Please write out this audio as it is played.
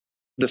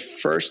the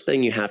first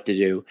thing you have to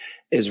do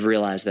is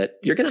realize that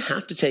you're going to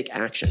have to take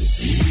action.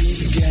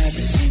 You've got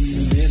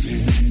some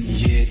living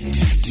yet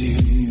to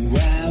do.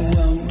 I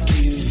won't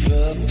give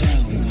up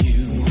on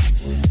you.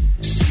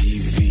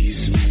 See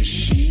these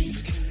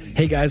machines.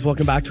 Hey guys,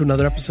 welcome back to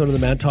another episode of the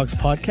Man Talks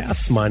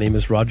podcast. My name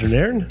is Roger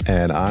Nairn.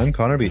 And I'm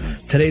Connor B.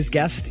 Today's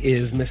guest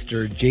is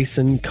Mr.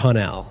 Jason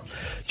Connell.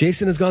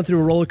 Jason has gone through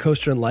a roller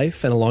coaster in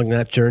life, and along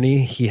that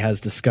journey, he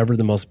has discovered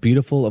the most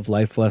beautiful of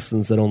life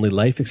lessons that only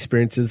life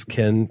experiences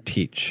can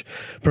teach.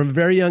 From a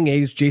very young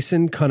age,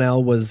 Jason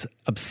Connell was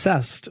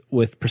obsessed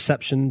with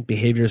perception,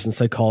 behaviors, and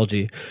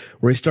psychology,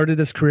 where he started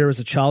his career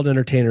as a child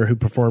entertainer who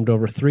performed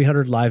over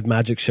 300 live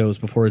magic shows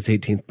before his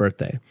 18th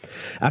birthday.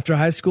 After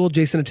high school,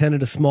 Jason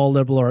attended a small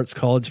liberal arts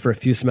college for a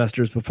few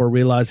semesters before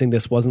realizing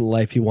this wasn't the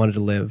life he wanted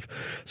to live.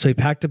 So he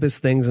packed up his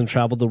things and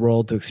traveled the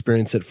world to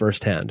experience it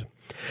firsthand.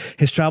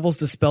 His travels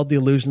dispelled the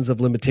illusions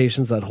of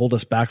limitations that hold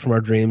us back from our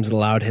dreams and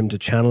allowed him to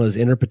channel his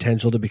inner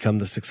potential to become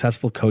the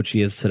successful coach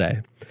he is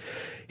today.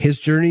 His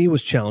journey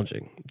was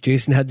challenging.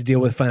 Jason had to deal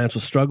with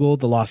financial struggle,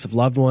 the loss of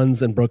loved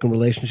ones, and broken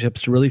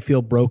relationships to really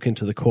feel broken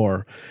to the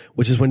core,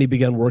 which is when he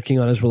began working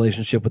on his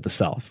relationship with the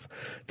self.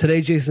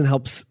 Today, Jason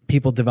helps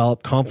people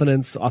develop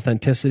confidence,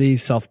 authenticity,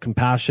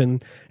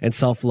 self-compassion, and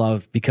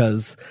self-love,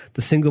 because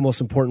the single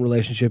most important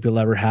relationship you'll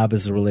ever have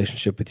is a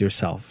relationship with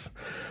yourself.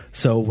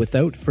 So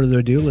without further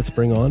ado, let's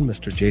bring on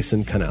Mr.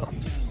 Jason Connell.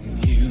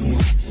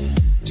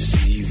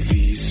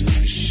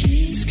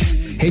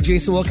 Hey,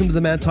 Jason, welcome to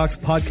the Man Talks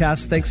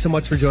podcast. Thanks so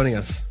much for joining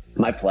us.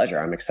 My pleasure.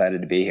 I'm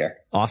excited to be here.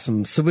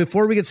 Awesome. So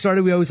before we get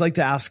started, we always like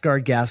to ask our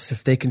guests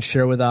if they can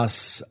share with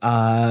us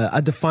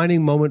a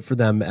defining moment for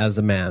them as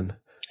a man.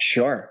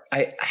 Sure.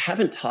 I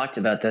haven't talked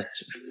about this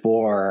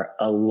for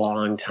a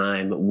long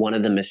time. One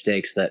of the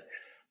mistakes that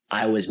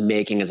I was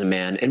making as a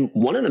man, and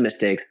one of the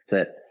mistakes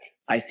that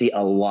I see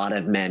a lot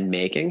of men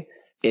making,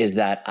 is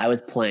that I was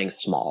playing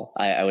small.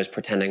 I was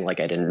pretending like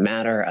I didn't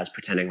matter. I was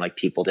pretending like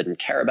people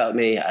didn't care about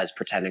me. I was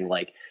pretending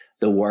like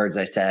the words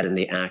I said and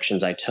the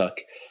actions I took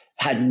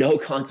had no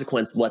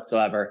consequence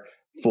whatsoever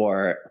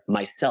for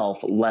myself,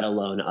 let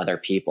alone other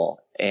people.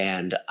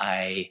 And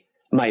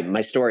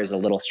my story is a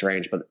little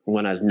strange, but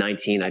when I was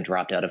 19, I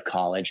dropped out of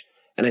college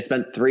and I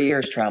spent 3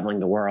 years traveling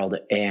the world,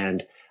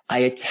 and I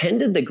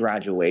attended the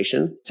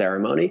graduation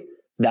ceremony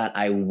that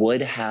I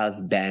would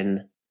have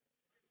been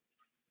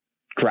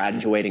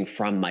graduating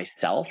from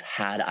myself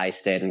had I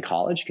stayed in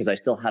college, because I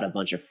still had a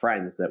bunch of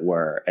friends that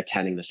were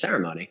attending the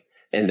ceremony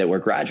and that were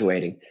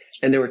graduating.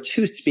 And there were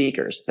two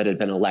speakers that had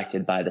been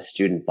elected by the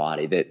student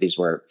body. That these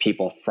were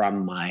people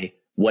from my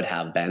would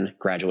have been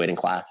graduating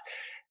class.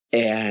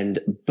 And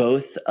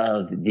both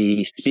of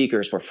the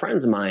speakers were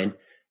friends of mine,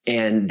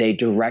 and they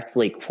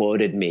directly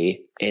quoted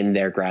me in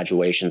their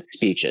graduation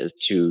speeches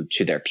to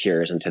their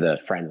peers and to the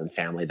friends and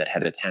family that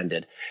had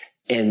attended.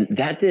 And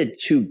that did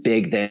two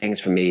big things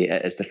for me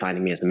as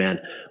defining me as a man.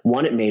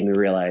 One, it made me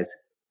realize,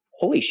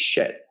 holy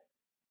shit,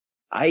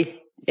 I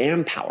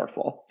am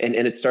powerful. And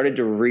it started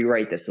to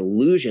rewrite this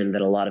illusion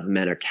that a lot of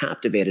men are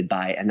captivated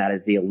by, and that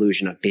is the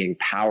illusion of being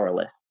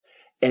powerless.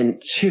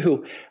 And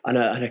two, on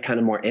a kind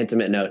of more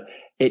intimate note,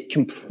 it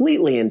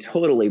completely and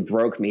totally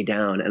broke me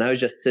down. And I was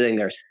just sitting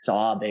there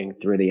sobbing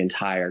through the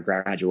entire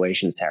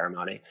graduation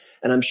ceremony.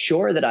 And I'm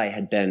sure that I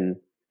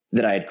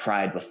had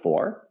cried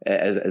before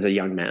as a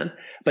young man,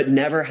 but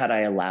never had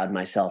I allowed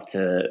myself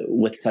to,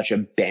 with such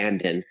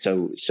abandon,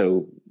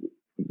 so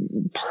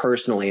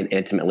personally and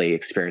intimately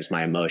experience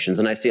my emotions.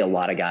 And I see a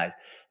lot of guys,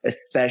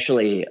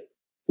 especially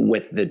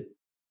with the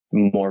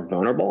more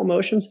vulnerable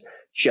emotions,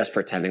 just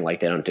pretending like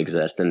they don't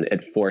exist. And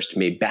it forced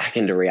me back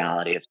into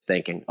reality of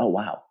thinking, oh,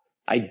 wow,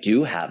 I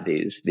do have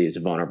these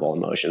vulnerable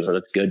emotions, and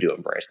it's good to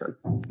embrace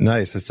them.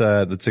 Nice.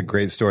 That's a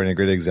great story and a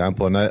great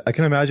example. And I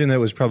can imagine that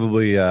was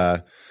probably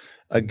a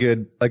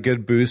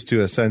good boost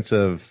to a sense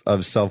of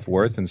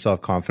self-worth and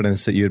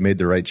self-confidence that you had made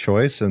the right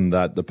choice and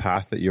that the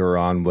path that you were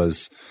on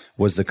was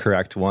the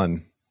correct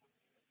one.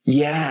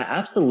 Yeah,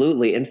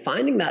 absolutely. And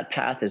finding that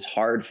path is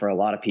hard for a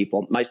lot of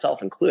people, myself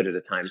included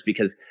at times,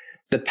 because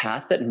the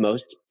path that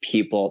most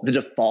people, the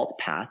default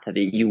path that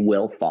you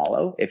will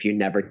follow if you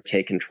never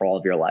take control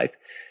of your life,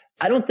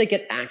 I don't think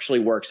it actually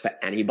works for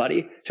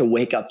anybody to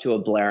wake up to a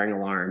blaring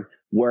alarm,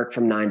 work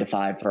from 9 to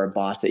 5 for a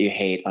boss that you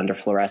hate under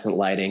fluorescent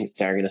lighting,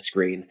 staring at a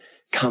screen,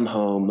 come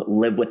home,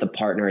 live with a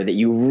partner that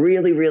you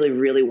really, really,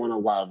 really want to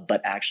love, but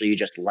actually you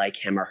just like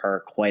him or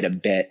her quite a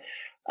bit,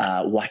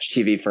 watch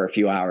TV for a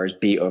few hours,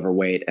 be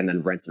overweight, and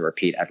then rinse and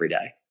repeat every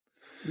day.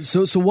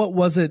 So what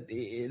was it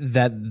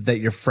that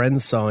your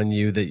friends saw in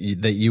you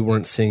that you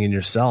weren't seeing in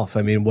yourself?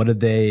 I mean, what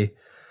did they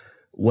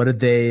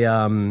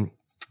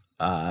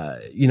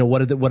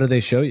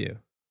show you?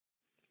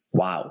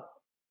 Wow.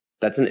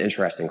 That's an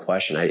interesting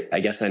question. I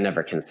guess I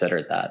never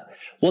considered that.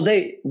 Well,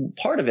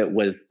 part of it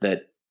was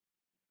that,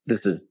 this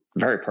is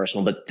very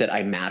personal, but that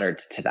I mattered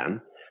to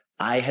them.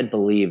 I had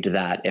believed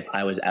that if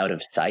I was out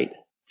of sight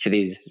for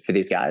these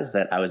guys,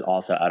 that I was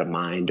also out of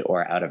mind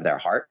or out of their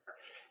heart.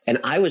 And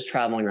I was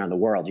traveling around the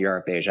world,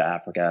 Europe, Asia,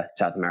 Africa,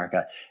 South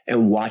America,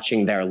 and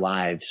watching their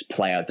lives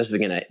play out. This is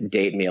going to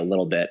date me a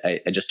little bit.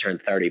 I just turned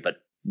 30, but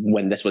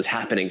when this was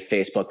happening,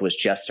 Facebook was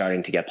just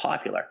starting to get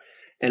popular.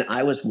 And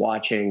I was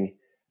watching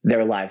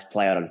their lives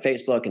play out on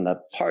Facebook and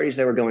the parties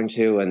they were going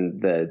to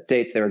and the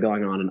dates they were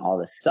going on and all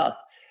this stuff.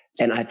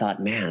 And I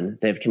thought, man,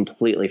 they've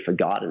completely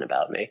forgotten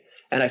about me.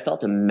 And I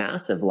felt a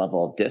massive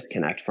level of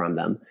disconnect from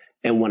them.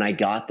 And when I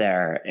got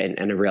there and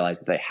I realized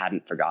that they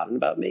hadn't forgotten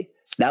about me,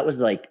 that was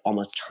like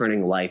almost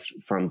turning life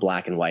from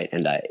black and white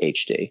into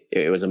HD.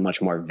 It was a much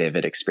more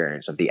vivid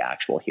experience of the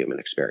actual human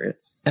experience.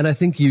 And I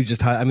think you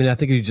just, I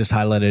think you just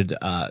highlighted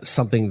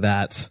something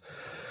that,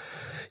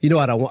 I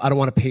don't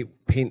want to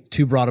paint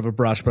too broad of a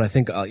brush, but I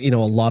think, a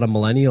lot of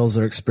millennials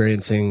are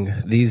experiencing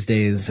these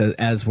days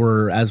as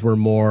we're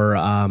more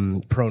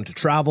prone to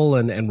travel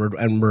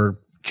and we're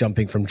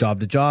jumping from job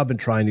to job and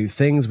trying new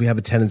things. We have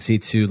a tendency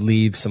to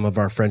leave some of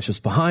our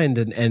friendships behind.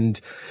 And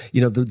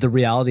the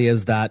reality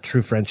is that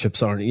true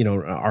friendships are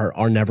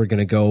never going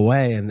to go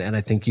away. And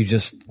I think you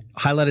just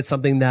highlighted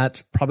something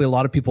that probably a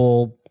lot of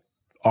people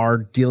are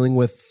dealing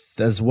with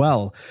as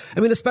well.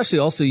 I mean, especially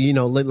also,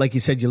 like you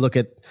said, you look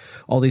at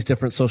all these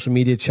different social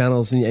media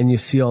channels and you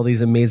see all these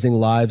amazing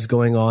lives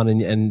going on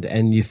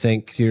and you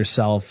think to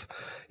yourself,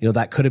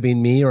 that could have been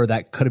me or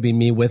that could have been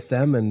me with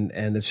them. And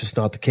it's just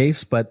not the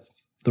case. But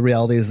the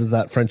reality is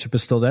that friendship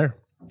is still there.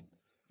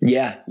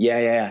 Yeah,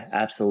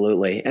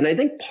 absolutely. And I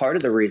think part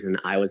of the reason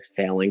I was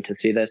failing to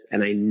see this,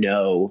 and I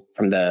know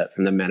from the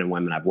men and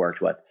women I've worked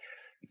with,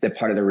 that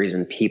part of the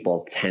reason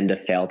people tend to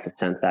fail to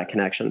sense that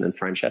connection and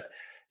friendship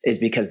is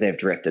because they've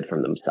drifted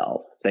from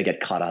themselves. They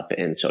get caught up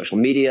in social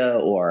media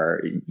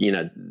or,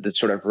 the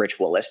sort of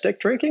ritualistic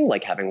drinking,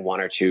 like having one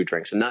or two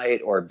drinks a night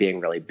or being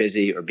really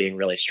busy or being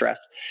really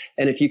stressed.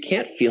 And if you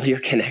can't feel your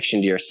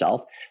connection to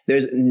yourself,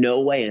 there's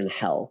no way in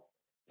hell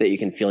that you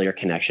can feel your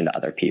connection to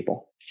other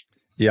people.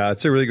 Yeah,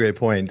 it's a really great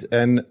point.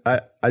 And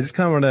I just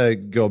kind of want to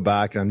go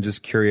back and I'm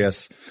just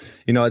curious,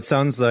 it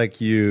sounds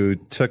like you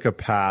took a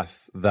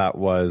path that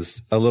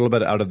was a little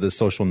bit out of the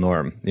social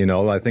norm.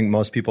 I think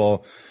most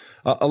people,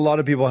 a lot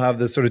of people have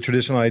this sort of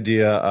traditional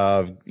idea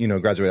of,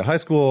 graduate high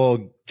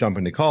school, jump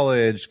into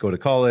college, go to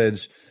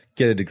college,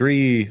 get a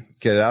degree,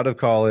 get out of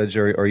college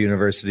or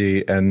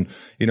university and,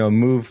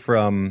 move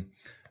from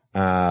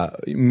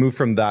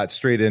that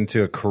straight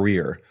into a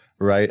career.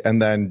 Right.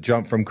 And then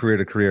jump from career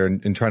to career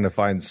and trying to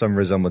find some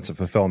resemblance of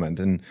fulfillment.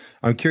 And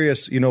I'm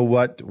curious,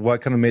 what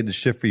kind of made the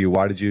shift for you?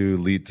 Why did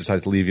you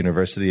decide to leave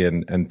university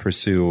and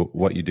pursue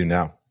what you do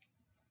now?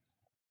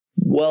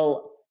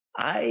 Well,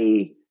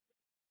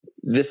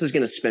 this is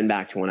going to spin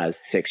back to when I was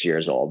 6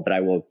 years old, but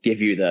I will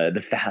give you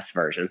the fast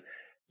version.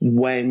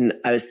 When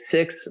I was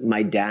 6,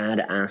 my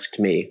dad asked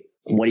me,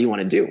 what do you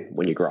want to do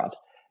when you grow up?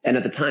 And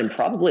at the time,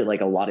 probably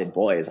like a lot of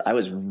boys, I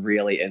was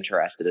really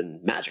interested in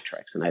magic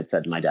tricks. And I had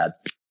said to my dad,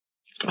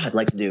 I'd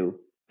like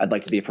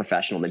to be a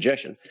professional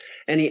magician.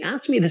 And he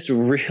asked me this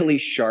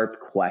really sharp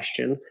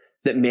question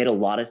that made a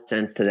lot of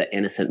sense to the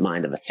innocent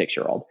mind of a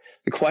 6-year-old.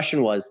 The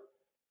question was,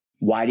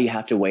 why do you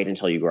have to wait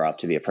until you grow up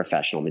to be a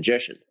professional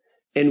magician?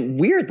 And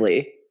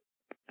weirdly,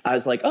 I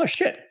was like, oh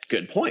shit,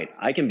 good point.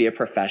 I can be a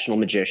professional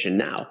magician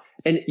now.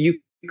 And you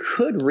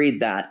could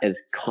read that as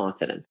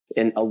confidence.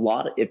 And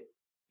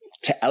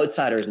to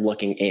outsiders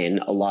looking in,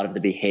 a lot of the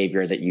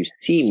behavior that you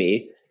see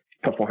me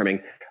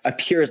performing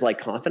appears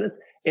like confidence.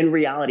 In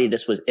reality,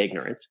 this was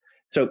ignorance.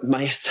 So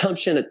my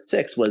assumption at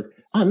 6 was,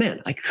 oh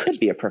man, I could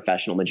be a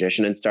professional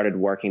magician, and started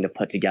working to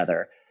put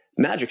together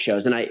magic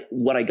shows. And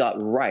what I got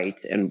right,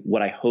 and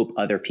what I hope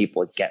other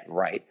people get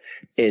right,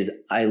 is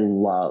I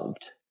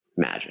loved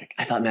magic.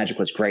 I thought magic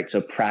was great.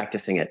 So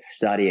practicing it,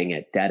 studying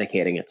it,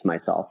 dedicating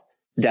myself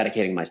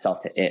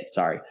to it,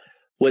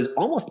 was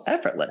almost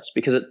effortless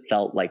because it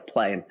felt like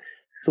play. And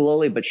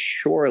slowly but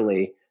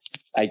surely,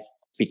 I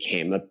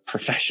became a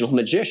professional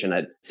magician.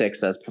 At 6,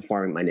 I was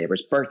performing my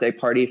neighbor's birthday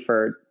party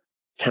for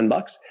 $10.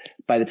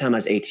 By the time I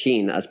was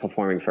 18, I was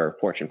performing for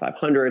Fortune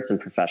 500s and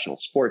professional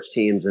sports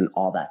teams and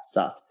all that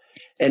stuff.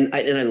 And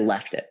I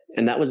left it.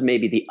 And that was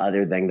maybe the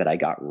other thing that I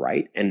got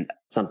right. And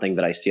something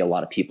that I see a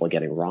lot of people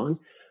getting wrong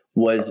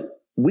was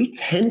we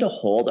tend to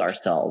hold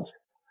ourselves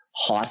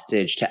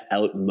hostage to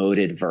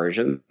outmoded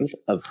versions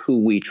of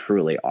who we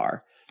truly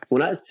are.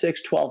 When I was 6,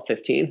 12,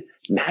 15,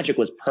 magic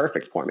was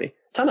perfect for me.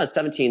 By the time I was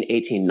 17,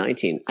 18,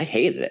 19, I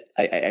hated it.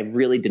 I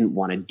really didn't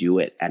want to do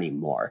it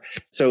anymore.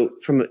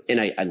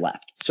 I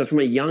left. So from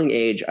a young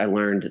age, I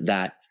learned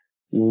that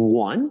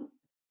one,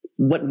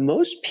 what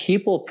most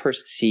people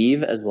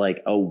perceive as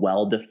like a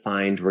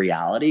well-defined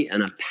reality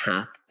and a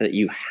path that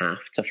you have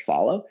to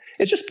follow,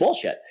 it's just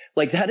bullshit.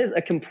 Like that is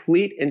a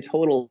complete and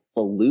total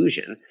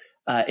illusion.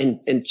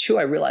 And two,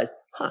 I realized,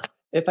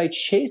 if I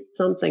chase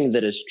something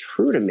that is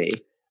true to me,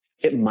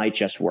 it might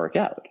just work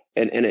out.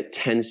 And it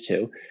tends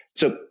to.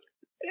 So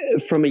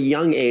from a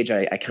young age,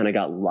 I kind of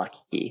got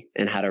lucky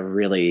and had a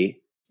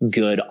really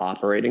good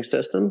operating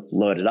system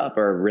loaded up,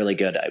 or really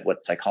good, what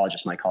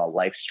psychologists might call a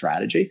life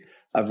strategy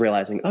of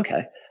realizing,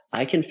 okay,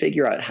 I can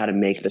figure out how to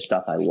make the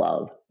stuff I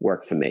love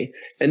work for me.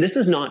 And this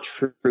is not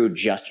true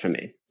just for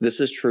me. This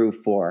is true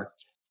for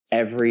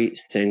every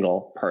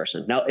single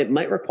person. Now, it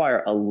might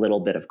require a little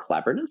bit of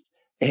cleverness,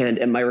 and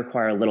it might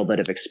require a little bit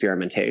of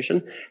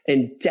experimentation.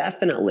 And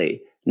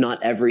definitely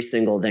not every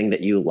single thing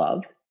that you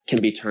love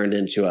can be turned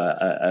into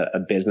a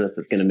business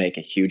that's going to make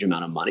a huge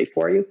amount of money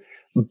for you.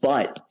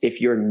 But if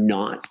you're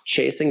not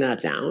chasing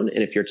that down,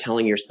 and if you're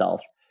telling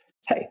yourself,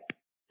 hey,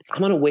 I'm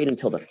going to wait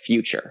until the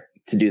future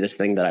to do this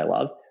thing that I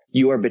love,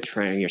 you are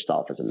betraying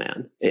yourself as a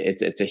man.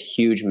 It's a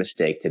huge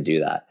mistake to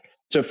do that.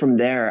 So from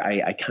there,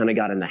 I kind of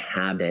got in the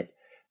habit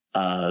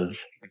of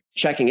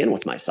checking in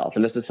with myself.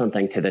 And this is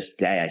something to this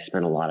day I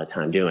spend a lot of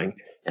time doing.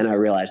 And I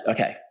realized,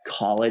 okay,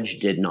 college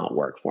did not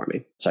work for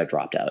me. So I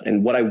dropped out.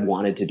 And what I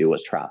wanted to do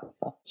was travel.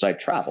 So I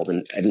traveled,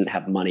 and I didn't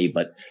have money,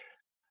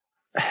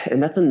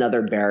 and that's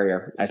another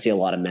barrier I see a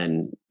lot of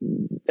men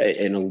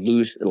in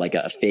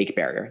a fake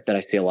barrier that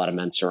I see a lot of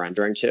men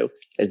surrendering to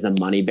is the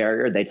money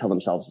barrier. They tell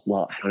themselves,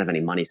 well, I don't have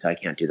any money, so I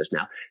can't do this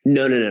now.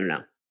 No.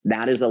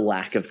 That is a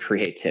lack of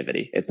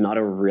creativity. It's not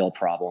a real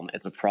problem.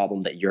 It's a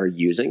problem that you're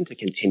using to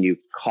continue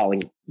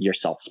calling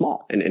yourself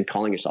small and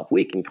calling yourself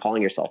weak and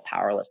calling yourself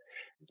powerless.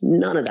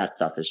 None of that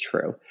stuff is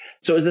true.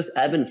 So it's this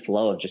ebb and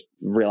flow of just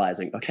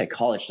realizing, okay,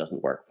 college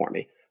doesn't work for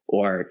me,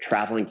 or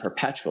traveling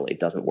perpetually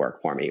doesn't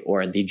work for me,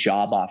 or the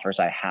job offers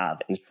I have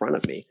in front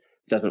of me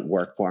doesn't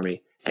work for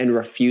me, and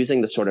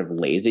refusing the sort of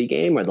lazy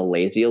game or the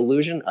lazy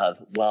illusion of,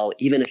 well,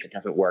 even if it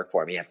doesn't work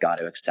for me, I've got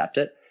to accept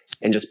it,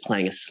 and just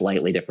playing a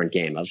slightly different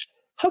game of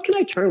how can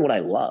I turn what I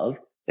love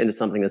into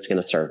something that's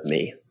going to serve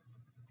me?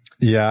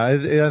 Yeah, I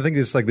think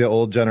it's like the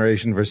old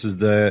generation versus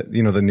the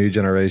new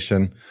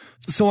generation.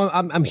 So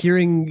I'm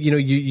hearing,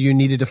 you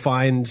needed to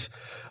find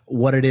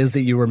what it is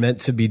that you were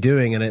meant to be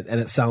doing. And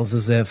it sounds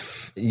as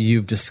if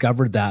you've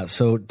discovered that.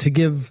 So to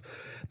give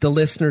the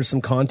listeners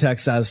some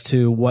context as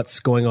to what's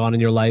going on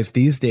in your life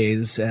these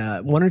days,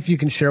 I wonder if you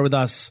can share with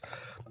us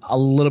a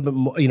little bit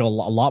more, a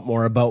lot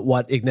more about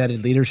what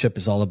Ignited Leadership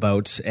is all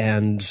about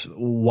and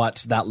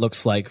what that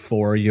looks like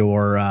for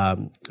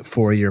your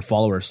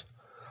followers.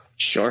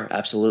 Sure,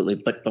 absolutely.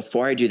 But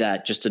before I do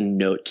that, just a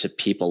note to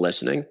people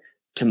listening.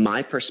 To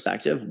my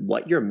perspective,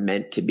 what you're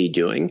meant to be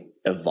doing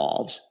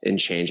evolves and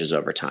changes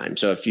over time.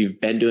 So if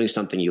you've been doing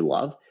something you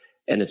love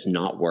and it's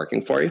not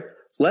working for you,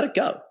 let it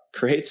go.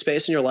 Create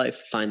space in your life,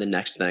 find the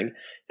next thing.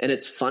 And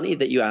it's funny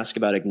that you ask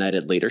about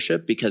Ignited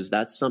Leadership because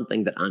that's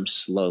something that I'm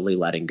slowly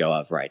letting go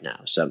of right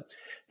now. So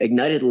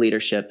Ignited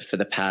Leadership for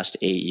the past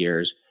 8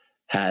 years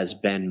has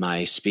been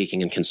my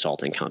speaking and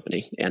consulting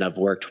company. And I've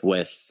worked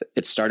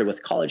it started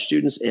with college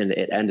students, and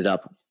it ended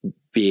up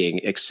being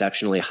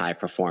exceptionally high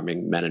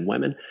performing men and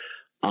women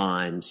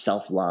on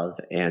self-love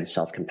and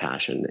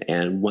self-compassion.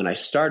 And when I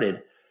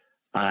started,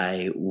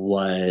 I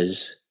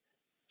was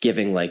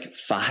giving like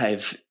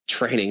 5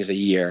 trainings a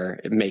year,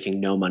 making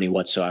no money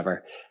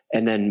whatsoever.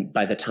 And then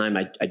by the time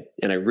I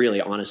really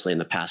honestly in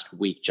the past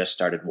week just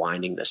started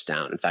winding this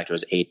down. In fact, it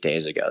was 8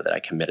 days ago that I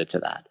committed to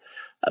that.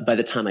 By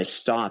the time I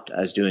stopped, I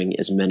was doing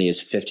as many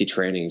as 50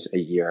 trainings a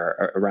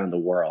year around the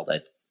world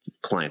at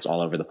clients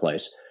all over the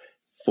place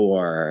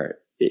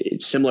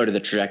similar to the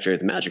trajectory of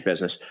the magic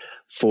business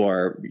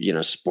for,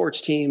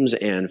 sports teams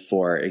and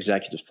for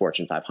executives,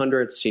 Fortune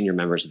 500, senior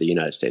members of the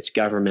United States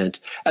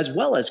government, as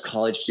well as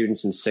college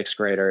students and 6th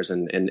graders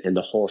and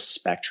the whole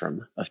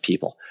spectrum of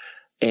people.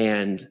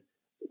 And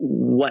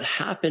what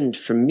happened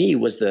for me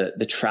was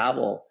the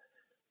travel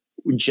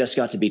just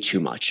got to be too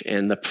much,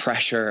 and the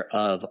pressure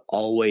of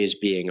always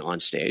being on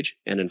stage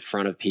and in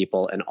front of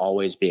people and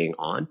always being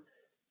on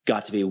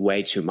got to be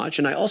way too much.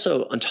 And I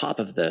also, on top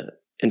of the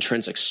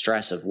intrinsic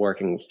stress of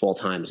working full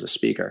time as a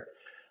speaker,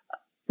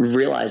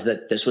 realized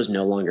that this was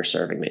no longer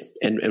serving me.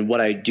 And what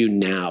I do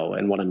now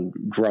and what I'm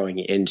growing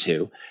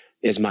into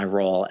is my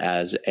role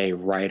as a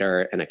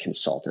writer and a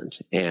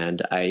consultant.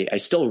 And I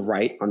still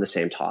write on the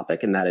same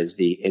topic, and that is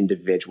the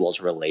individual's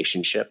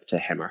relationship to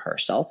him or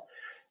herself.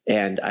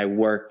 And I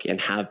work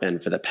and have been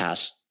for the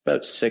past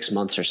about 6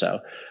 months or so,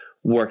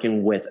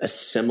 working with a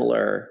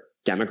similar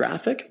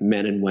demographic,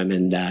 men and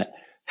women that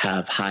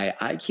have high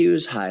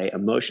IQs, high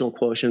emotional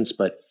quotients,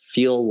 but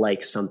feel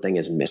like something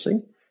is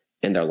missing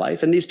in their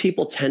life. And these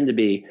people tend to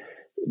be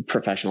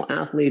professional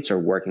athletes or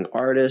working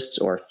artists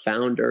or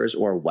founders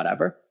or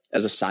whatever.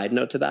 As a side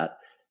note to that,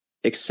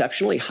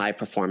 exceptionally high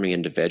performing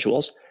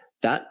individuals,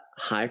 that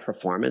high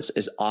performance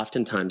is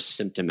oftentimes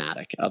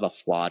symptomatic of a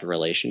flawed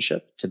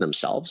relationship to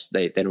themselves.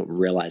 They don't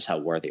realize how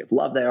worthy of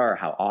love they are, or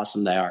how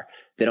awesome they are.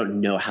 They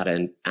don't know how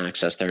to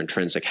access their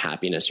intrinsic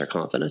happiness or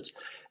confidence.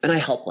 And I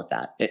help with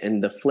that.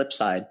 And the flip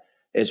side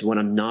is when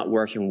I'm not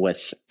working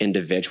with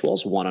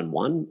individuals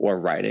one-on-one or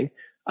writing,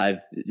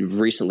 I've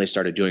recently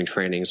started doing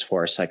trainings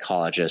for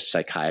psychologists,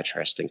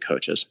 psychiatrists, and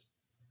coaches.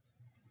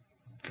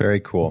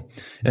 Very cool.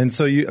 And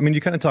so you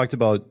kind of talked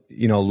about,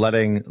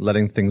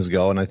 letting things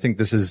go. And I think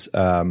this is,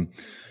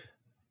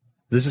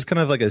 This is kind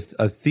of like a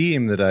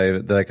theme that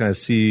I kind of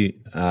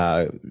see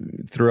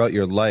throughout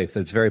your life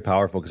that's very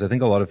powerful, because I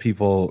think a lot of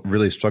people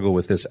really struggle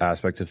with this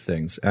aspect of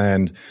things.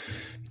 And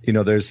you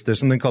know, there's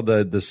something called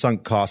the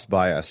sunk cost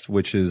bias,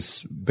 which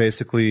is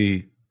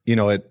basically, you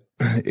know,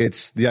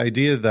 it's the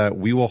idea that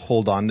we will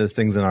hold on to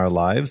things in our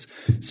lives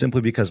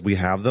simply because we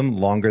have them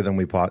longer than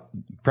we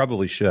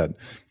probably should.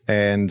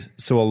 And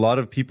so a lot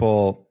of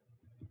people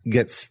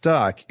get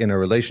stuck in a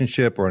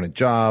relationship or in a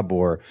job,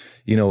 or,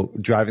 you know,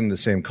 driving the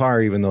same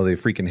car even though they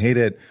freaking hate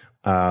it,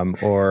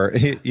 or,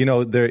 you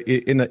know, they're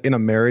in a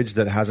marriage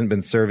that hasn't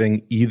been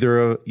serving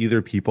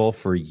either people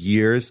for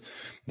years.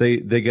 They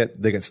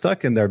get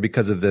stuck in there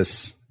because of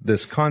this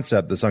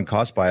concept, the sunk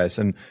cost bias.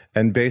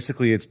 And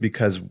basically it's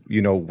because,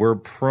 you know, we're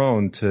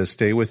prone to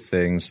stay with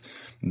things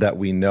that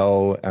we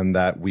know and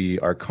that we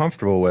are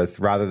comfortable with,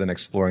 rather than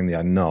exploring the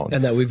unknown.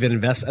 And that we've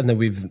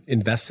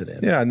invested in.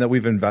 Yeah, and that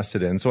we've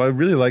invested in. So I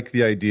really like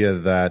the idea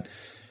that,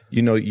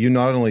 you know, you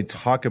not only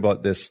talk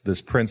about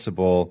this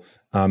principle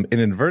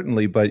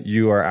inadvertently, but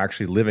you are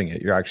actually living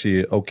it. You're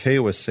actually okay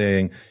with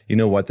saying, you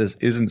know what, this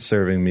isn't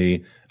serving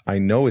me. I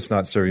know it's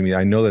not serving me.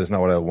 I know that it's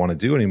not what I want to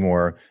do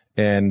anymore.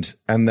 And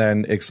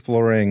then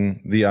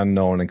exploring the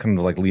unknown and kind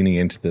of like leaning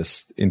into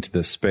this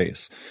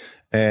space.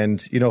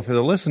 And, you know, for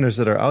the listeners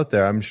that are out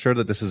there, I'm sure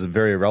that this is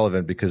very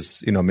relevant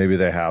because, you know, maybe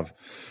they have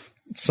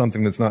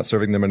something that's not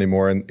serving them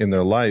anymore in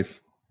their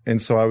life.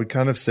 And so I would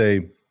kind of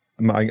say,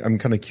 I'm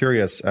kind of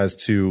curious as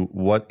to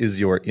what is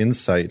your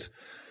insight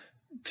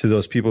to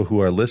those people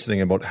who are listening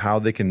about how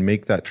they can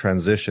make that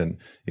transition.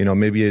 You know,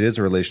 maybe it is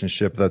a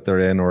relationship that they're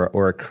in,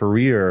 or a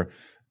career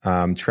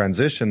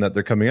transition that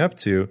they're coming up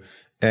to.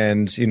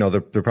 And, you know,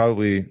 they're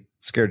probably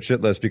scared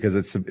shitless because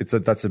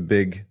that's a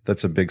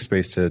big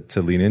space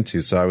to lean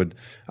into. So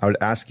I would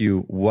ask you,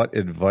 what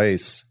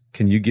advice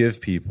can you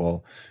give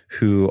people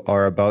who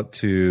are about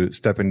to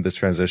step into this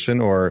transition,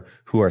 or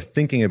who are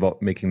thinking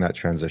about making that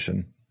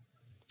transition?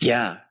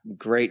 Yeah,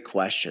 great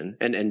question.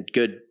 And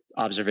good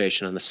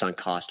observation on the sunk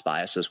cost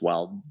bias as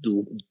well.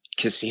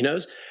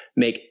 Casinos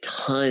make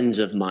tons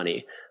of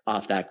money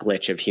off that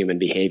glitch of human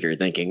behavior,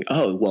 thinking,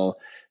 oh, well,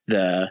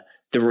 the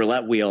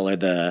roulette wheel,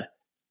 or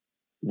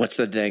what's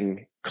the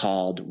thing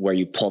called where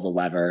you pull the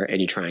lever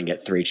and you try and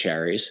get 3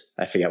 cherries?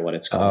 I forget what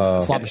it's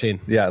called. Slot machine.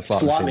 Yeah,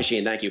 slot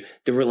machine. Thank you.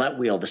 The roulette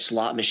wheel, the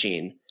slot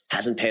machine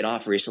hasn't paid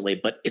off recently,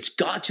 but it's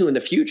got to in the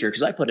future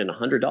because I put in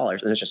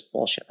 $100, and it's just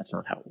bullshit. That's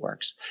not how it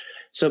works.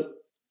 So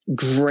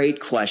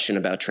great question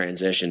about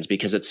transitions,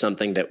 because it's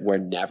something that we're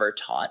never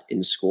taught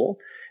in school.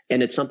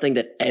 And it's something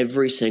that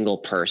every single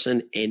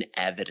person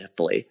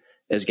inevitably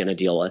is going to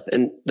deal with.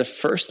 And the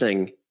first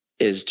thing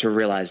is to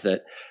realize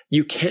that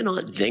you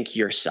cannot think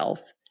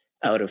yourself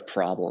out of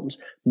problems.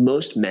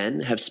 Most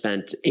men have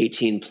spent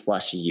 18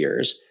 plus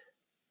years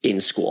in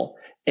school,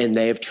 and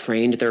they have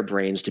trained their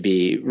brains to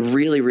be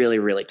really, really,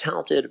 really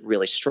talented,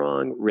 really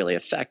strong, really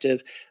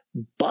effective.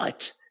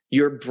 But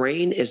your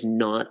brain is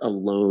not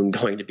alone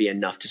going to be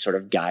enough to sort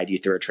of guide you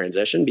through a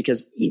transition,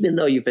 because even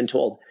though you've been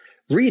told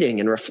reading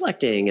and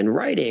reflecting and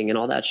writing and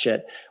all that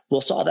shit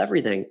will solve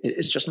everything,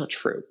 it's just not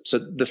true. So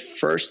the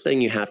first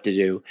thing you have to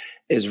do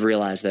is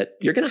realize that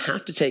you're going to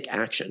have to take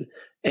action.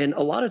 And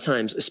a lot of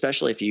times,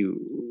 especially if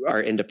you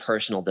are into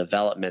personal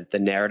development, the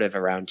narrative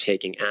around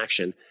taking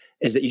action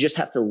is that you just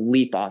have to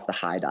leap off the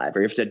high dive,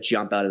 or you have to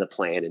jump out of the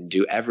plane and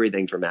do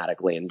everything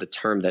dramatically. And the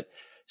term that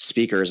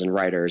speakers and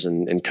writers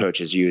and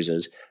coaches use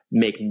is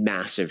make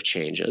massive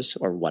changes,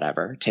 or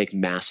whatever, take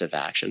massive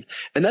action.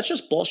 And that's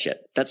just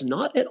bullshit. That's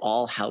not at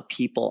all how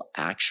people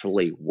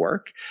actually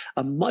work.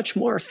 A much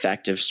more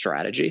effective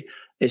strategy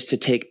is to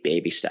take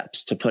baby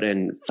steps, to put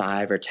in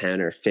 5 or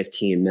 10 or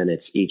 15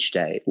 minutes each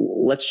day.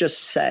 Let's just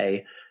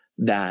say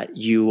that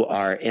you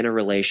are in a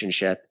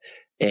relationship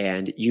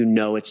and you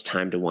know it's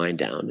time to wind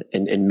down.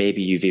 And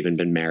maybe you've even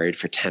been married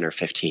for 10 or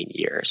 15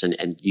 years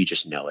and you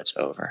just know it's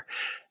over.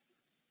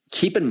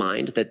 Keep in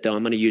mind that though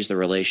I'm going to use the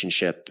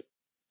relationship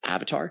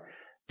avatar,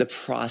 the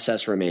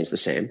process remains the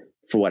same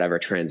for whatever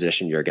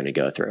transition you're going to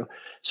go through.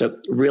 So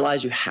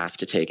realize you have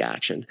to take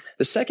action.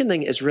 The second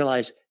thing is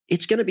realize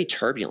it's going to be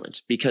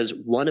turbulent, because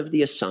one of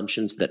the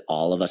assumptions that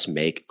all of us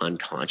make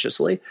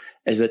unconsciously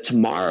is that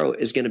tomorrow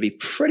is going to be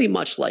pretty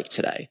much like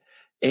today.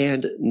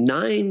 And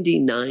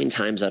 99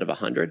 times out of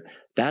 100,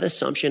 that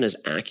assumption is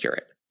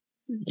accurate,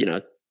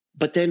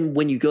 but then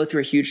when you go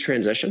through a huge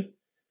transition,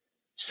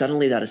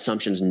 suddenly that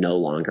assumption is no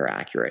longer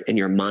accurate, and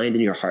your mind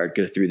and your heart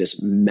go through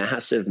this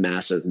massive,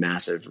 massive,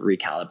 massive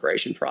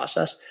recalibration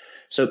process.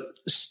 So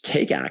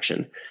take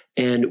action.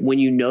 And when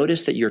you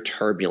notice that you're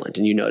turbulent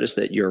and you notice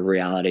that your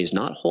reality is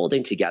not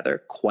holding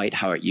together quite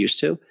how it used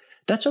to,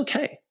 that's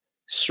okay.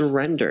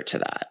 Surrender to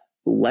that.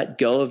 Let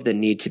go of the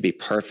need to be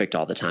perfect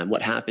all the time.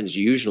 What happens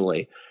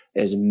usually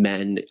is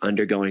men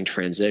undergoing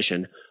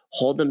transition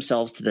hold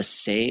themselves to the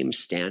same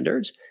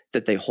standards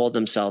that they hold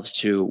themselves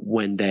to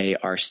when they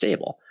are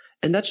stable.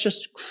 And that's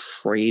just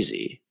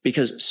crazy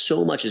because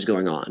so much is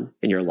going on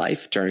in your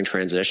life during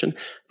transition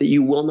that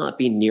you will not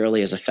be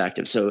nearly as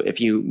effective. So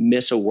if you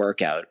miss a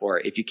workout, or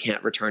if you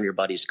can't return your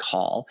buddy's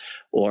call,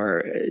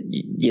 or,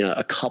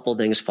 a couple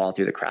things fall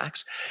through the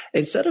cracks,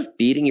 instead of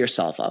beating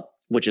yourself up,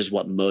 which is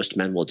what most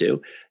men will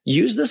do,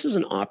 use this as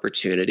an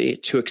opportunity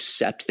to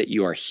accept that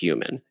you are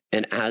human,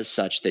 and as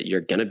such that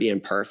you're going to be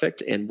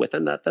imperfect. And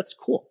within that, that's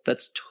cool.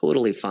 That's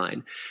totally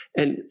fine.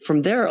 And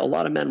from there, a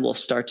lot of men will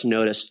start to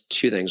notice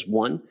two things.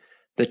 One,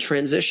 the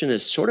transition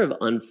is sort of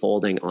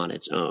unfolding on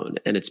its own,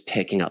 and it's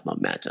picking up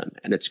momentum,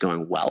 and it's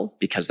going well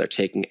because they're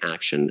taking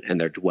action and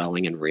they're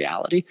dwelling in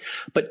reality.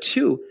 But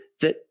two,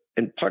 that,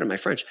 and pardon my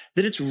French,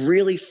 that it's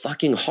really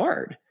fucking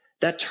hard.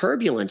 That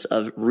turbulence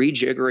of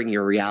rejiggering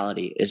your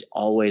reality is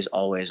always,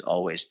 always,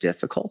 always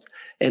difficult.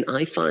 And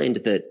I find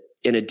that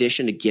in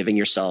addition to giving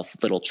yourself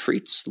little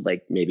treats,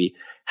 like maybe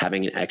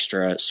having an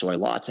extra soy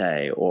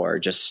latte, or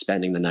just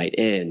spending the night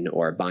in,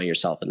 or buying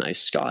yourself a nice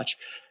scotch,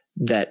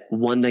 that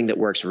one thing that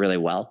works really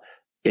well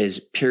is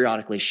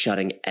periodically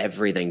shutting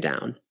everything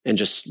down and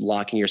just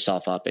locking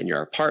yourself up in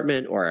your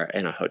apartment or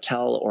in a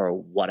hotel or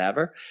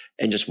whatever,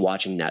 and just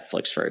watching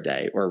Netflix for a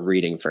day, or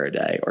reading for a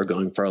day, or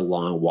going for a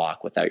long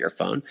walk without your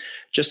phone,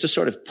 just to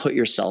sort of put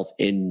yourself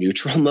in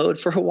neutral mode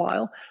for a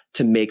while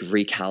to make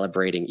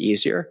recalibrating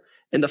easier.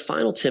 And the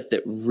final tip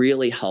that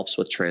really helps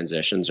with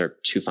transitions, or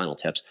two final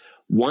tips.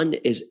 One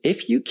is,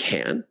 if you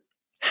can,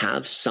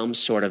 have some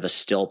sort of a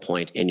still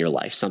point in your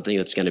life, something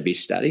that's going to be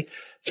steady.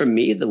 For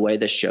me, the way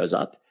this shows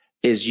up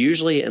is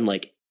usually in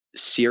like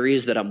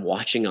series that I'm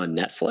watching on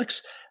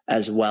Netflix,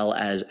 as well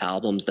as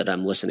albums that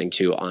I'm listening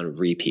to on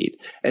repeat.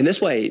 And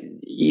this way,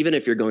 even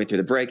if you're going through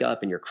the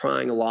breakup and you're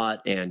crying a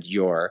lot and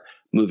you're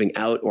moving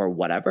out or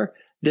whatever,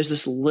 there's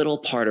this little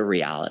part of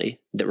reality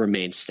that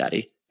remains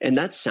steady. And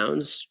that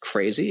sounds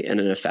crazy and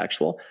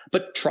ineffectual,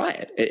 but try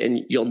it and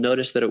you'll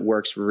notice that it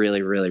works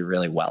really, really,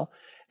 really well.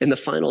 And the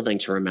final thing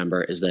to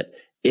remember is that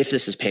if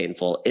this is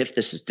painful, if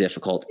this is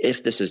difficult,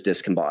 if this is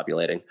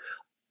discombobulating,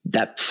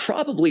 that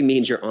probably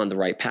means you're on the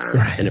right path,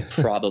 right. And it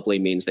probably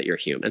means that you're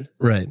human.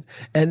 Right.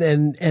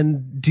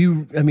 And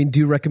do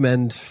you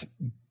recommend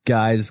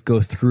guys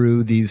go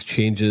through these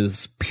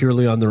changes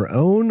purely on their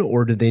own,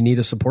 or do they need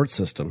a support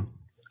system?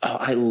 Oh,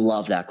 I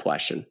love that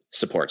question.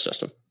 Support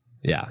system.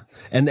 Yeah.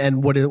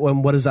 And what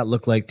does that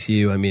look like to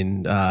you? I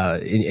mean,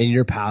 in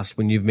your past,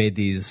 when you've made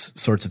these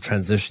sorts of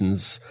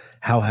transitions,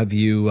 how have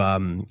you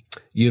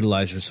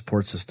utilized your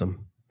support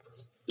system?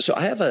 So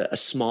I have a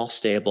small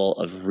stable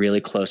of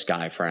really close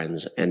guy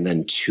friends, and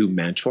then two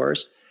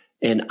mentors.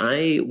 And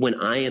when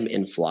I am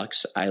in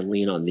flux, I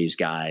lean on these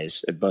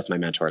guys. Both my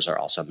mentors are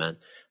also men.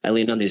 I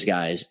lean on these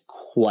guys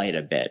quite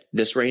a bit.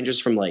 This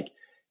ranges from like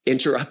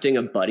interrupting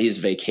a buddy's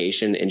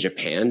vacation in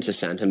Japan to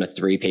send him a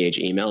 3-page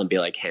email and be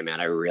like, hey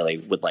man, I really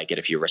would like it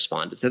if you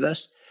responded to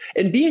this.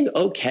 And being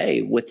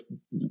okay with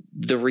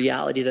the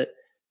reality that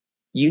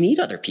you need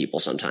other people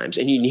sometimes,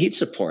 and you need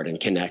support and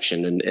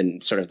connection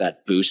and sort of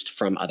that boost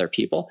from other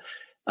people,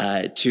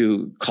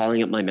 to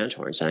calling up my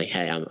mentor and saying,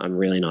 hey, I'm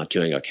really not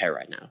doing okay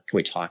right now. Can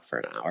we talk for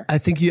an hour? I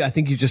think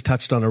you just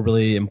touched on a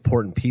really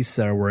important piece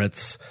there, where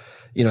it's,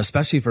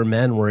 especially for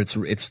men, where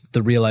it's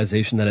the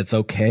realization that it's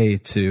okay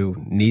to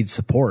need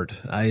support.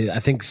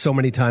 I think so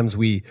many times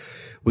we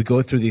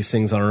go through these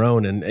things on our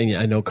own, and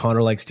I know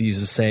Connor likes to use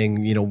the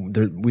saying,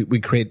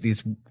 we create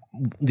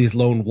these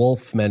lone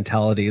wolf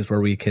mentalities where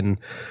we can,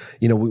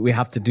 we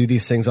have to do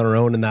these things on our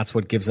own, and that's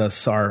what gives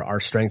us our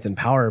strength and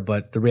power.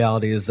 But the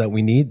reality is that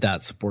we need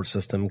that support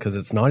system, because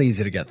it's not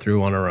easy to get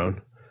through on our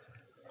own.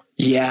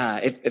 Yeah.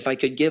 If I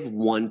could give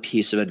one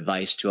piece of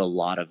advice to a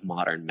lot of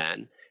modern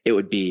men, it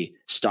would be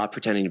stop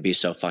pretending to be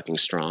so fucking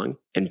strong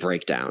and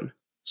break down,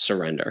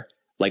 surrender.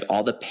 Like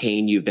all the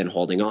pain you've been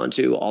holding on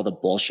to, all the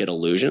bullshit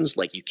illusions,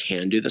 like you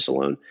can do this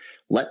alone,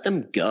 let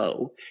them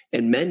go.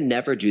 And men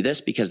never do this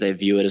because they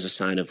view it as a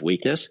sign of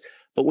weakness.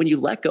 But when you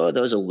let go of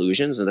those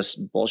illusions and this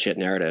bullshit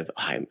narrative,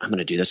 I'm going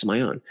to do this on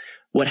my own,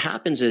 what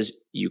happens is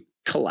you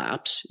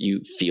collapse,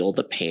 you feel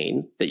the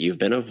pain that you've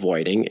been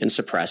avoiding and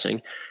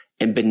suppressing.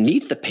 And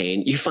beneath the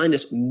pain, you find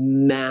this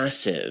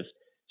massive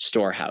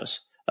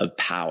storehouse of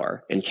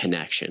power and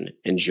connection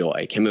and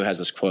joy. Camus has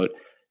this quote,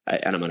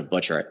 and I'm going to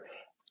butcher it.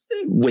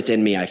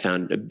 Within me, I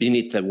found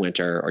beneath the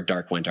winter or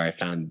dark winter, I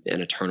found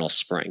an eternal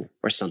spring,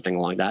 or something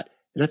along that.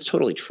 And that's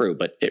totally true,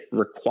 but it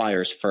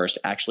requires first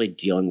actually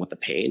dealing with the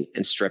pain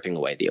and stripping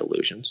away the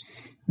illusions.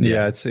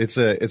 Yeah, it's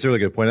a really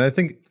good point. And I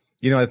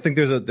think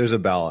there's a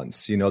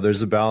balance.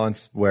 There's a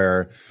balance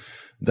where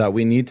that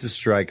we need to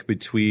strike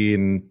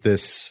between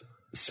this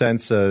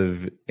sense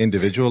of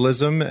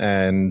individualism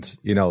and,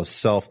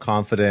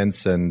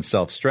 self-confidence and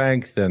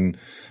self-strength and,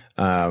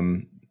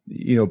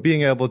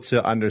 being able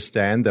to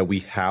understand that we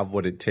have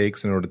what it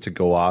takes in order to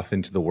go off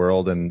into the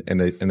world and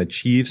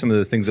achieve some of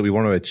the things that we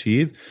want to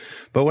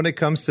achieve. But when it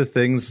comes to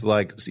things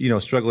like,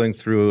 struggling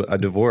through a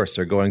divorce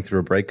or going through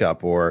a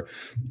breakup, or,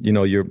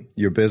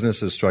 your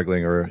business is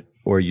struggling,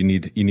 or you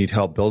need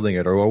help building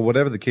it, or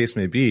whatever the case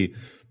may be,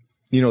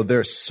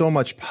 there's so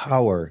much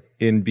power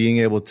in being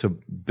able to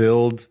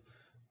build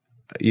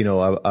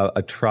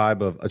a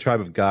tribe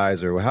of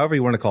guys, or however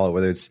you want to call it,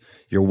 whether it's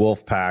your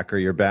wolf pack or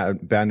your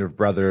band of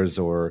brothers,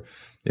 or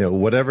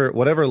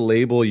whatever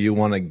label you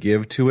want to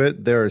give to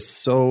it. There is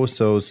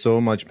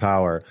so much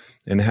power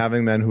in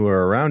having men who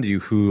are around you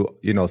who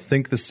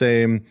think the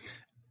same,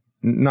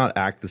 not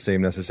act the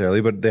same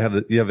necessarily, but they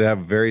have a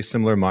very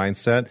similar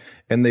mindset,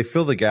 and they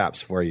fill the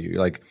gaps for you.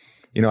 Like,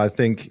 I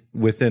think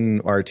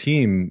within our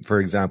team, for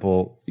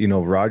example,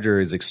 Roger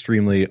is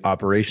extremely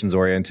operations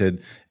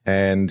oriented,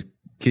 and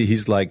he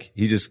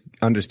just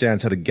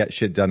understands how to get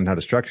shit done and how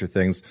to structure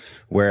things.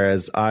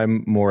 Whereas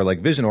I'm more like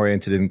vision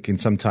oriented and can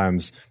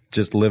sometimes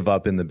just live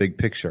up in the big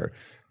picture.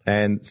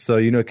 And so,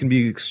 it can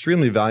be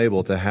extremely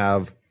valuable to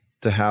have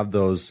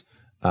those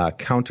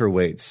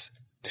counterweights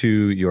to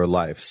your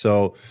life.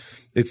 So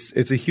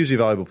it's a hugely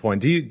valuable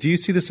point. Do you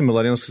see this in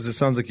millennials? Because it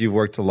sounds like you've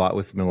worked a lot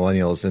with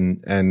millennials,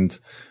 and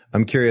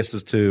I'm curious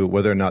as to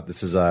whether or not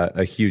this is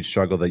a huge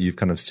struggle that you've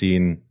kind of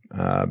seen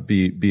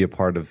be a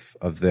part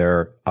of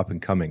their up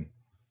and coming.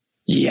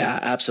 Yeah,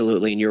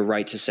 absolutely. And you're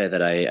right to say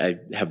that I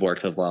have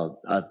worked with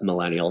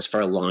millennials for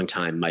a long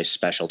time. My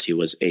specialty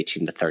was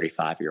 18 to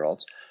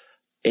 35-year-olds.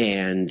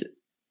 And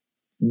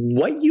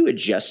what you had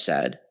just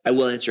said, I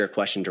will answer your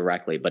question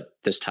directly, but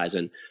this ties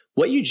in.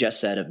 What you just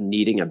said of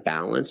needing a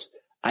balance,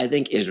 I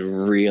think is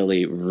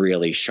really,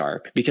 really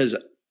sharp, because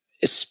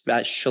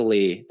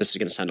especially, this is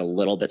going to sound a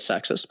little bit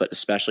sexist, but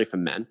especially for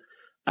men,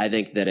 I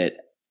think that it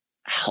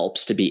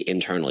helps to be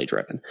internally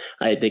driven.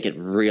 I think it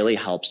really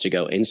helps to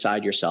go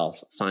inside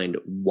yourself, find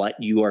what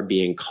you are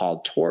being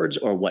called towards,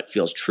 or what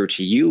feels true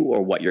to you,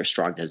 or what your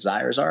strong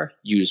desires are.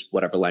 Use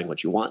whatever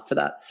language you want for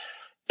that,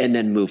 and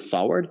then move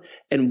forward.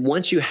 And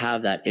once you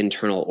have that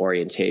internal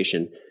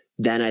orientation,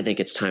 then I think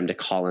it's time to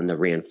call in the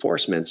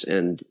reinforcements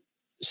and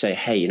say,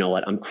 hey, you know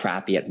what? I'm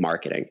crappy at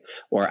marketing,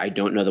 or I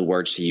don't know the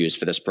words to use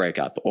for this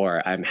breakup,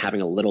 or I'm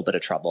having a little bit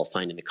of trouble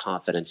finding the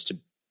confidence to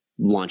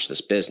launch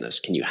this business.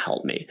 Can you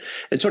help me?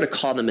 And sort of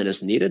call them in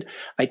as needed.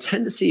 I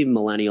tend to see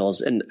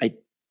millennials, and I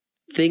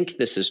think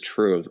this is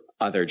true of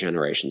other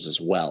generations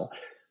as well,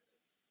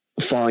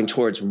 falling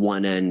towards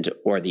one end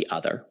or the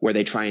other, where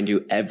they try and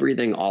do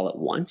everything all at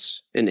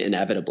once, and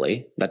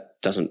inevitably that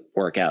doesn't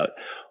work out.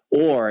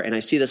 Or, and I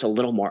see this a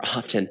little more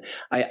often,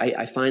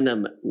 I find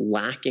them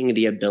lacking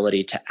the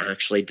ability to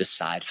actually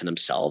decide for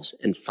themselves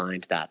and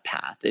find that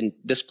path. And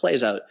this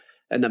plays out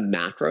in the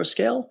macro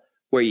scale,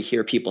 where you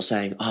hear people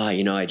saying,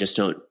 I just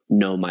I don't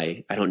know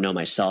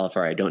myself,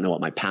 or I don't know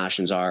what my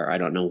passions are, or I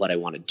don't know what I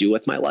want to do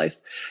with my life.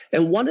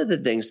 And one of the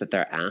things that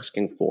they're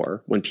asking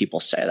for when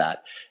people say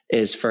that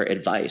is for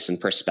advice and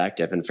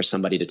perspective, and for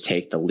somebody to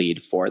take the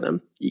lead for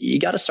them. You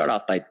got to start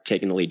off by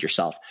taking the lead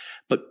yourself.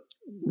 But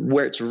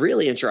where it's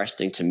really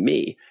interesting to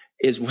me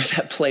is where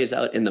that plays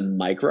out in the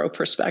micro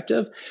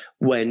perspective,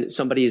 when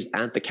somebody is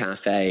at the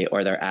cafe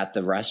or they're at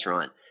the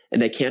restaurant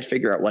and they can't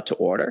figure out what to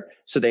order.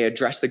 So they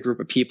address the group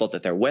of people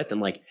that they're with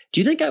and like, do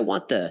you think I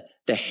want the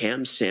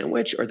ham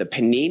sandwich or the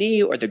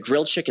panini or the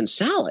grilled chicken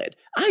salad?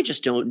 I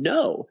just don't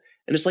know.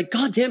 And it's like,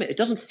 God damn it. It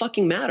doesn't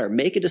fucking matter.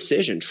 Make a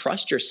decision.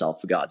 Trust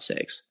yourself, for God's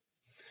sakes.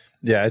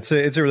 Yeah, it's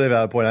a really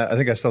valid point. I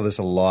think I saw this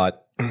a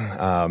lot.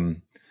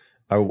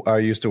 I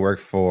used to work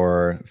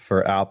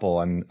for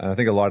Apple, and I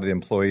think a lot of the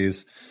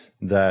employees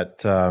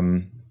that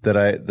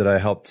I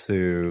helped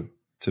to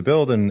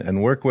build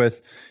and work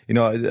with,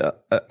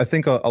 I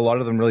think a lot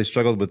of them really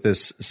struggled with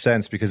this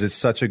sense, because it's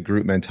such a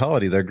group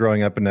mentality. They're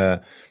growing up in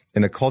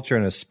a culture,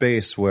 in a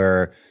space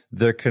where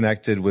they're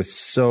connected with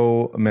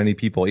so many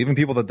people, even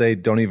people that they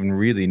don't even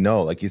really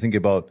know. Like, you think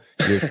about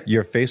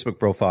your Facebook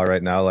profile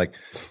right now. Like,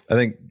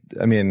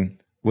 I mean,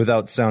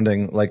 without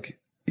sounding like,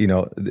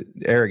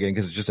 arrogant,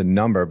 because it's just a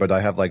number, but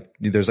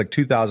there's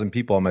 2,000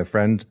 people on my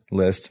friend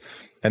list.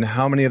 And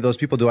how many of those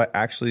people do I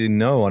actually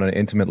know on an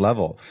intimate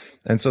level?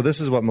 And so this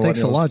is what millennials.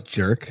 Thanks a lot,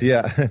 jerk.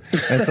 Yeah.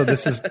 And so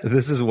this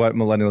is what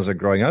millennials are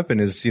growing up in,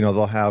 is,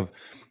 they'll have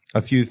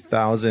a few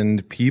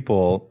thousand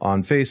people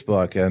on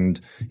Facebook and,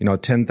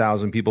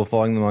 10,000 people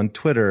following them on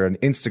Twitter and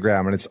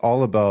Instagram. And it's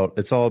all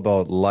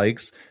about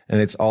likes, and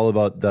it's all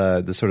about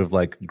the sort of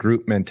like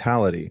group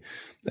mentality.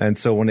 And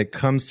so when it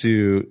comes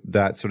to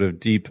that sort of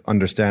deep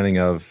understanding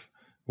of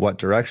what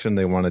direction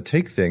they want to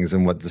take things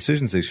and what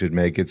decisions they should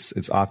make,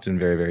 it's often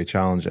very, very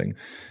challenging.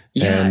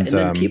 Yeah. And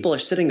then people are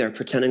sitting there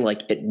pretending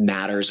like it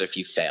matters if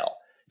you fail.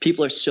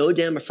 People are so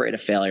damn afraid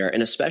of failure,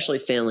 and especially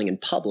failing in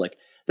public,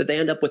 that they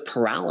end up with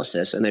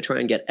paralysis, and they try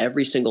and get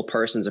every single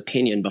person's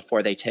opinion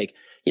before they take,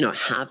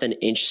 half an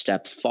inch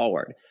step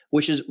forward,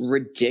 which is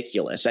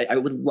ridiculous. I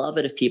would love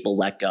it if people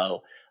let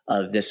go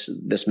of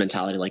this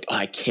mentality, like,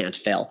 I can't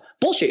fail.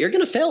 Bullshit. You're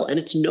going to fail, and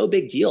it's no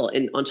big deal.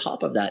 And on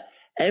top of that,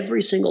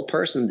 every single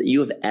person that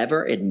you have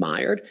ever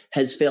admired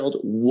has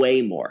failed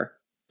way more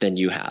than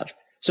you have.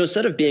 So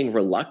instead of being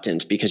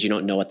reluctant because you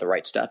don't know what the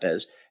right step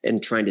is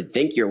and trying to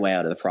think your way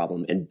out of the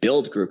problem and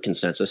build group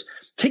consensus,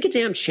 take a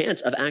damn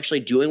chance of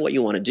actually doing what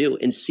you want to do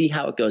and see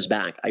how it goes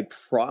back. I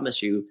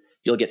promise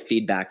you'll get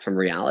feedback from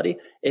reality.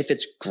 If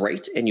it's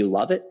great and you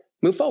love it,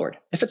 move forward.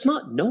 If it's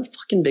not, no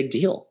fucking big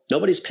deal.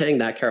 Nobody's paying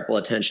that careful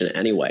attention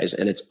anyways,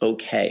 and it's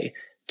okay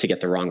to get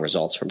the wrong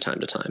results from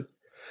time to time.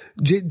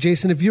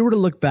 Jason, if you were to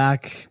look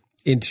back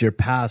into your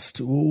past,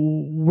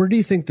 where do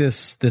you think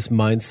this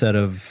mindset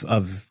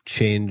of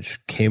change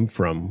came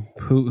from?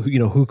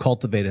 Who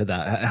cultivated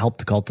that, helped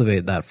to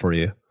cultivate that for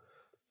you?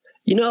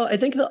 I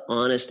think the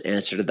honest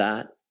answer to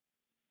that,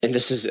 and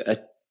this is a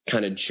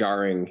kind of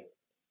jarring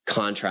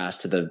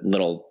contrast to the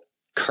little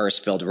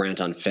curse-filled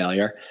rant on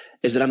failure,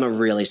 is that I'm a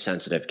really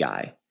sensitive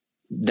guy.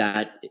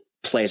 That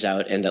plays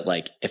out in that,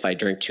 like, if I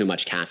drink too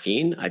much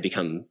caffeine, I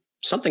become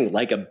something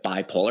like a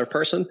bipolar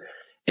person.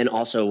 And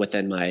also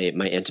within my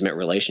intimate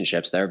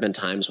relationships, there have been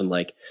times when,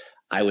 like,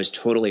 I was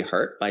totally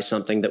hurt by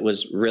something that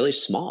was really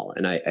small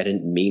and I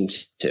didn't mean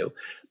to,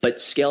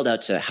 but scaled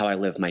out to how I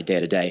live my day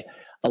to day.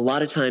 A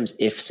lot of times,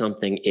 if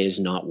something is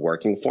not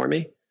working for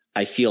me,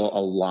 I feel a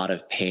lot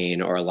of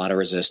pain or a lot of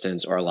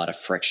resistance or a lot of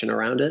friction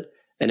around it.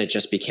 And it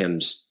just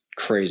becomes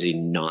crazy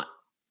not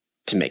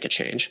to make a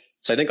change.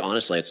 So I think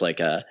honestly, it's like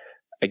a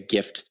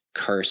gift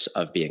curse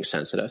of being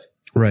sensitive.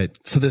 Right.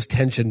 So this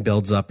tension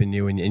builds up in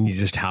you and you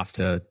just have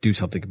to do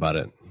something about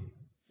it.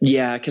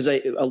 Yeah, because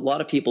a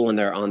lot of people, when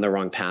they're on the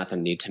wrong path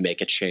and need to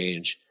make a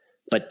change,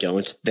 but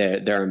don't,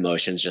 their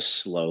emotions just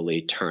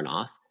slowly turn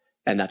off.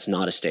 And that's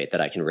not a state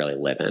that I can really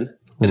live in.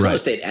 It's not a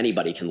state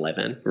anybody can live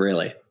in,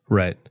 really.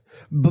 Right.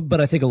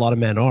 But I think a lot of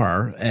men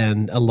are,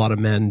 and a lot of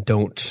men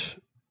don't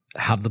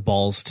have the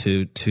balls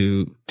to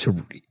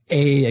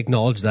A,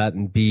 acknowledge that,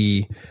 and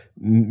B,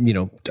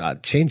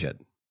 change it.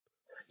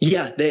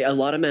 Yeah, a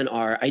lot of men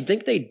are. I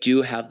think they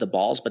do have the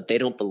balls, but they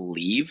don't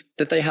believe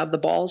that they have the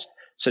balls.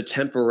 So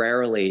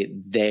temporarily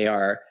they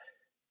are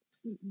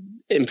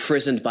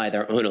imprisoned by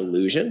their own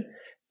illusion.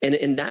 And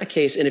in that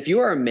case, and if you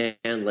are a man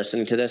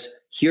listening to this,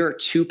 here are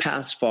two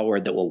paths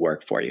forward that will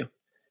work for you.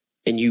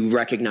 And you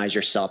recognize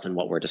yourself in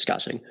what we're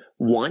discussing.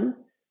 One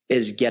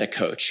is get a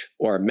coach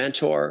or a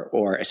mentor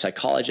or a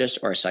psychologist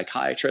or a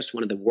psychiatrist.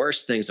 One of the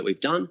worst things that we've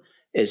done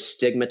is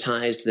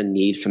stigmatized the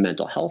need for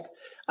mental health.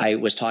 I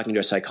was talking to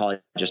a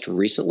psychologist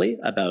recently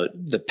about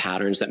the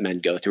patterns that men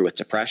go through with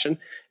depression,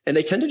 and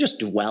they tend to just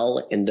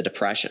dwell in the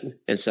depression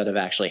instead of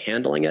actually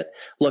handling it.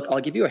 Look, I'll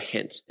give you a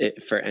hint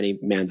for any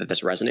man that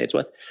this resonates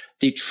with.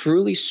 The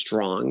truly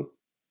strong,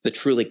 the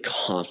truly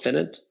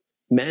confident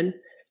men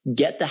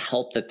get the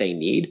help that they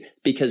need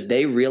because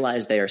they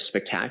realize they are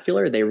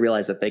spectacular. They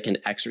realize that they can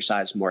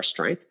exercise more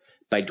strength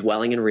by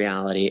dwelling in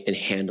reality and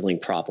handling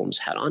problems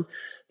head on.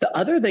 The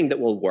other thing that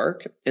will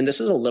work, and this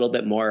is a little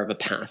bit more of a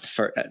path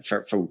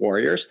for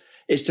warriors,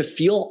 is to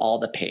feel all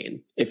the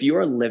pain. If you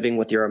are living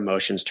with your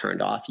emotions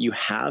turned off, you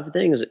have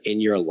things in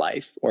your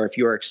life, or if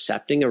you are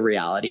accepting a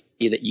reality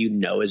that you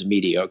know is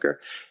mediocre,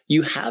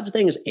 you have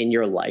things in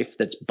your life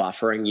that's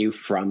buffering you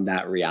from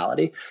that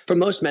reality. For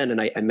most men,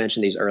 and I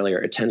mentioned these earlier,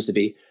 it tends to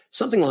be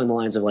something along the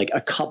lines of like a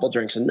couple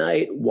drinks a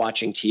night,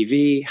 watching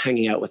TV,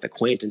 hanging out with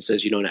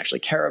acquaintances you don't actually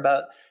care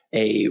about,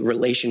 a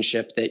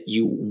relationship that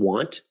you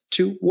want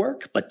to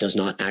work but does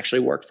not actually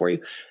work for you.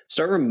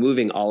 Start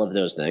removing all of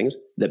those things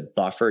that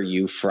buffer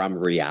you from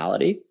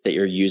reality that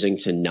you're using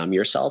to numb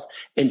yourself,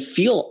 and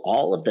feel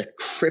all of the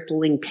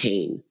crippling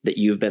pain that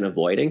you've been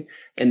avoiding.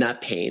 And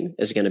that pain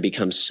is going to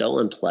become so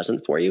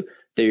unpleasant for you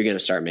that you're going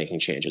to start making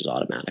changes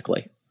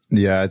automatically.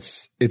 Yeah,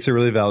 it's a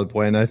really valid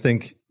point. I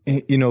think,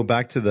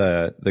 back to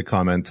the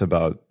comment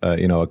about,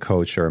 a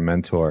coach or a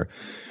mentor,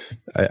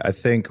 I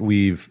think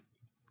we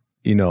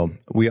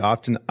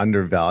often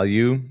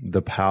undervalue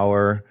the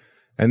power.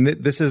 And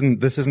this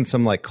isn't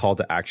some like call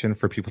to action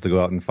for people to go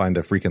out and find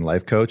a freaking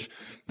life coach.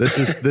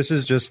 This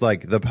is just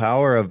like the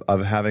power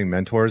of having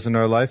mentors in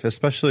our life,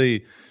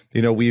 especially,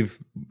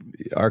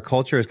 our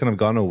culture has kind of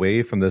gone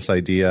away from this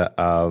idea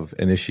of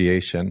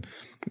initiation,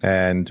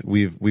 and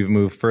we've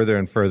moved further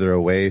and further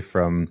away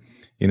from,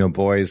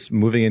 boys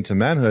moving into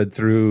manhood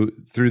through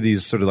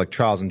these sort of like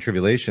trials and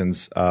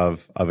tribulations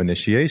of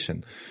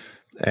initiation.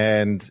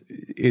 And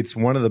it's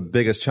one of the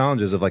biggest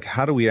challenges of like,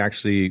 how do we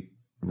actually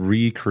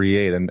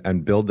recreate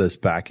and build this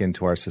back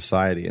into our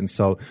society? And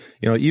so,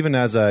 even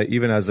as a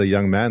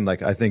young man,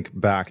 like I think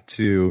back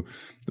to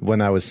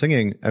when I was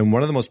singing, and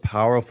one of the most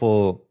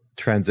powerful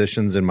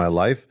transitions in my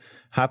life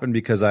happened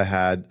because I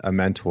had a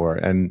mentor,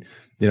 and,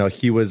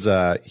 he was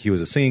a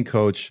singing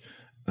coach.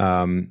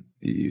 And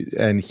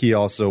we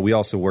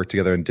also worked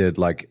together and did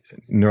like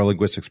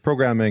neurolinguistics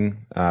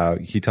programming.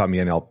 He taught me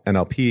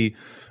NLP,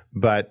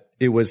 but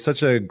it was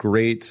such a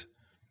great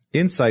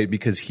insight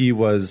because he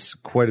was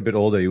quite a bit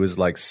older. He was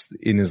like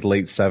in his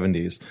late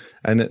 70s.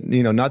 And,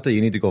 not that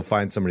you need to go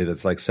find somebody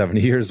that's like 70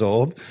 years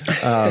old.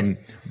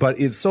 But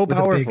it's so with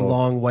powerful. A big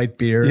long white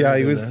beard. Yeah,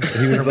 he was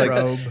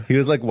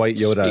like White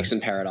Yoda. Speaks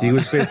in paradox. He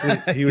was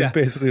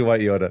basically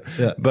White Yoda.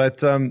 Yeah.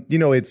 But,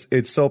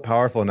 it's so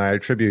powerful. And I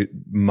attribute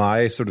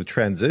my sort of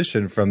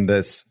transition from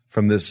this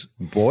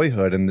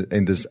boyhood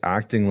and this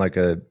acting like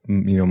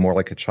more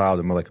like a child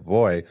and more like a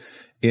boy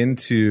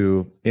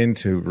into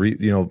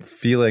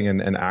feeling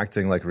and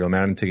acting like a real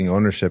man and taking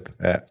ownership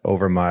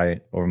over my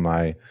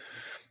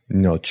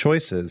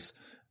choices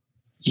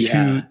to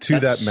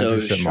that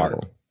mentorship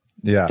model.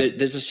 Yeah.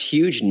 There's this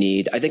huge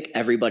need. I think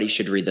everybody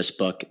should read this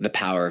book, The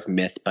Power of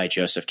Myth by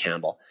Joseph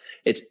Campbell.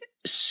 It's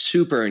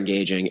super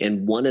engaging.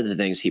 And one of the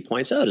things he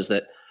points out is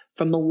that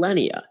for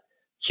millennia,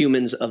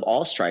 humans of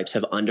all stripes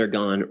have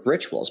undergone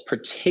rituals,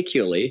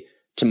 particularly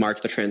to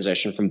mark the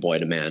transition from boy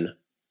to man,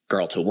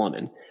 girl to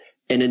woman.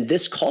 And in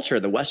this culture,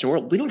 the Western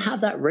world, we don't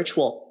have that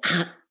ritual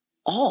at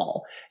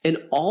all. And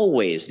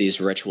always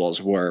these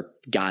rituals were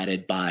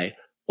guided by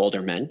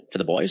older men for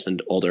the boys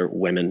and older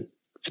women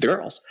for the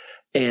girls.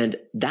 And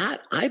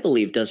that, I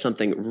believe, does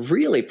something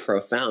really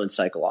profound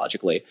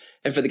psychologically.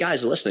 And for the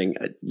guys listening,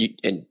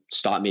 and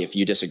stop me if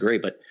you disagree,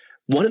 but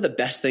one of the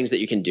best things that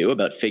you can do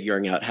about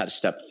figuring out how to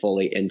step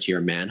fully into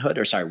your manhood,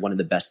 one of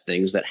the best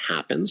things that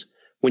happens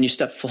when you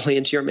step fully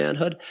into your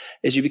manhood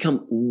is you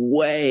become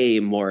way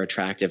more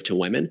attractive to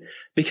women.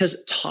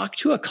 Because talk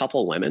to a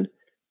couple women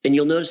and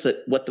you'll notice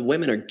that what the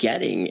women are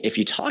getting, if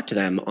you talk to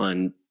them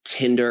on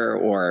Tinder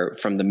or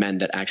from the men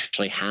that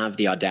actually have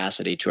the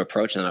audacity to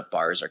approach them at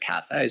bars or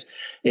cafes,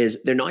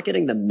 is they're not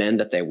getting the men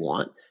that they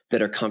want,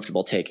 that are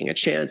comfortable taking a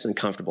chance and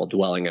comfortable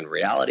dwelling in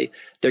reality.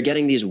 They're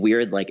getting these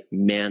weird like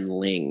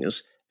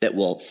manlings that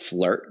will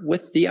flirt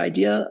with the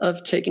idea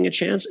of taking a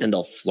chance, and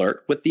they'll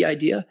flirt with the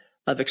idea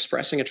of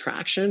expressing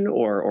attraction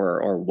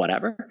or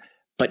whatever,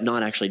 but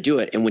not actually do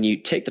it. And when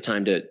you take the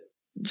time to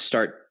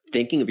start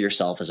thinking of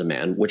yourself as a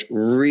man, which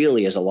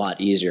really is a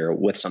lot easier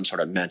with some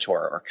sort of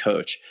mentor or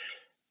coach,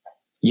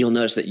 you'll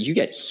notice that you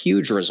get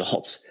huge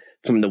results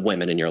from the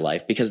women in your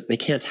life because they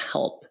can't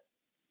help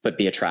but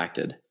be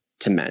attracted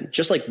to men,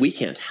 just like we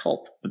can't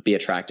help but be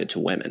attracted to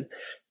women.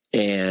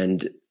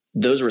 And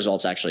those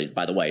results actually,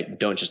 by the way,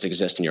 don't just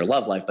exist in your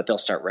love life, but they'll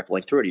start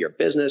rippling through to your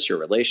business, your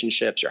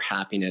relationships, your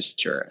happiness,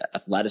 your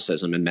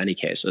athleticism in many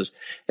cases.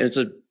 And it's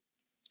a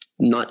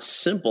not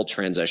simple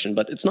transition,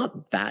 but it's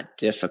not that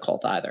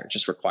difficult either. It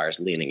just requires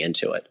leaning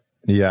into it.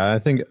 Yeah, I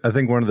think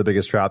one of the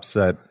biggest traps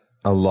that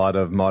a lot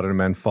of modern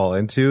men fall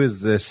into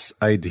is this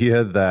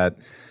idea that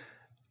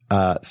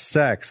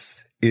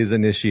sex is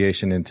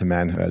initiation into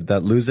manhood,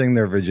 that losing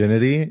their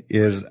virginity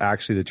is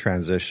actually the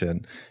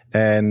transition.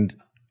 And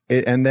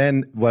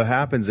then what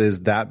happens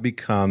is that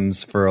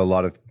becomes for a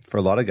lot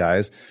of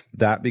guys,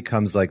 that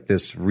becomes like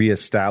this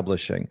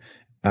reestablishing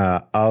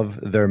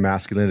of their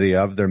masculinity,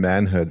 of their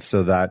manhood,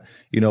 so that,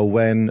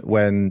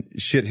 when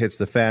shit hits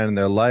the fan in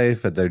their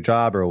life, at their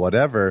job or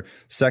whatever,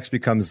 sex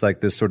becomes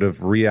like this sort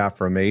of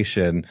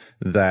reaffirmation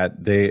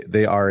that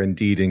they are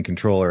indeed in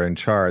control or in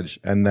charge.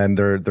 And then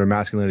their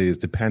masculinity is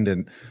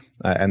dependent,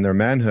 and their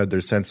manhood, their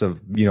sense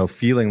of,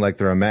 feeling like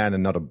they're a man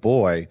and not a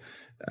boy,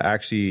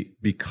 actually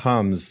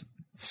becomes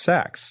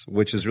sex,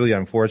 which is really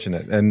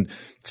unfortunate. And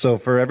so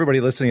for everybody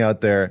listening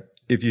out there,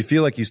 if you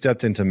feel like you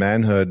stepped into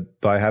manhood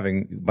by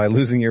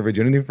losing your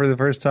virginity for the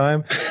first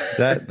time,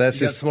 that's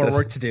just some more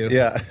work to do.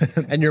 Yeah.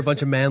 And you're a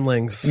bunch of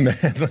manlings.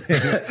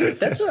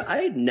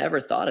 I had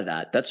never thought of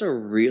that. That's a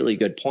really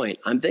good point.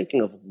 I'm thinking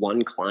of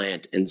one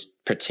client in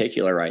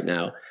particular right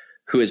now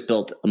who has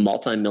built a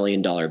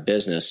multi-million-dollar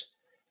business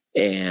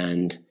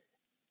and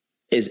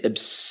is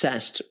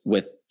obsessed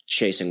with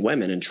chasing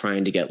women and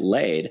trying to get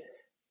laid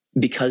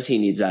because he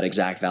needs that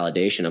exact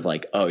validation of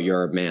like, oh,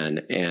 you're a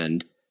man,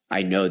 and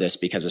I know this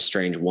because a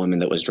strange woman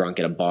that was drunk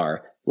at a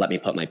bar let me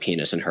put my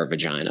penis in her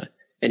vagina.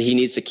 And he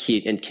needs to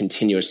keep and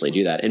continuously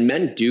do that. And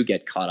men do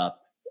get caught up,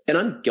 and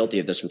I'm guilty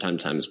of this from time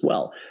to time as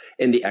well,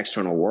 in the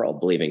external world,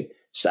 believing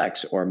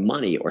sex or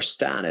money or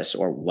status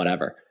or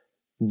whatever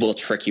will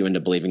trick you into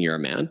believing you're a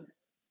man.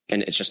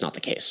 And it's just not the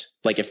case.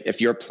 Like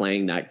if you're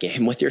playing that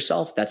game with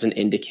yourself, that's an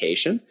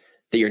indication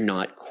that you're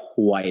not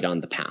quite on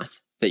the path,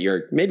 that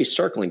you're maybe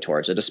circling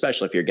towards it,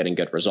 especially if you're getting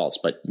good results,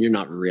 but you're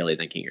not really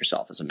thinking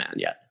yourself as a man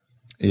yet.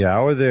 Yeah,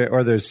 or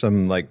there's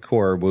some like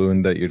core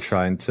wound that you're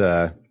trying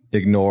to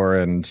ignore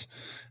and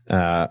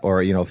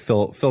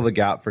fill the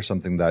gap for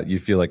something that you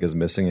feel like is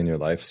missing in your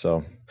life.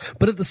 So,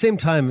 but at the same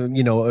time,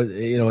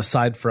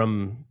 aside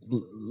from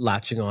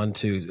latching on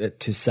to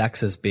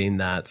sex as being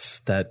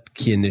that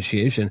key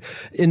initiation,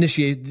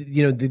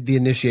 the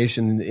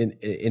initiation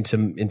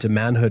into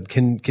manhood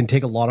can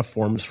take a lot of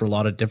forms for a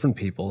lot of different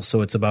people.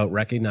 So it's about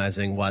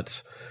recognizing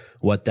what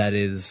that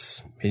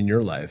is in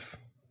your life.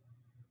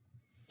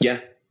 Yeah.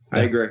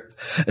 I agree.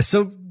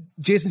 So,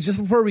 Jason, just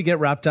before we get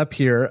wrapped up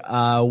here,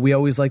 we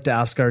always like to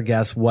ask our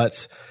guests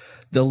what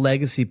the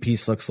legacy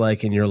piece looks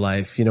like in your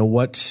life.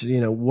 What do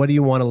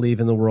you want to leave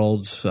in the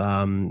world,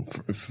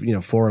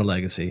 for a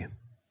legacy?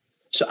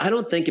 So I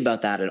don't think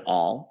about that at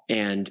all.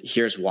 And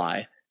here's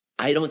why.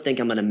 I don't think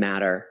I'm going to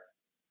matter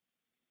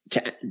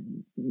to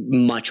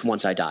much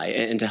once I die.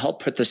 And to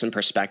help put this in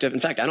perspective, in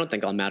fact, I don't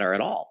think I'll matter at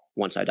all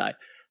once I die.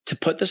 To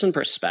put this in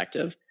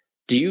perspective,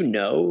 do you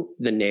know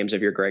the names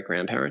of your great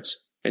grandparents?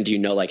 And do you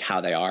know like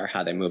how they are,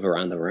 how they move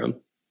around the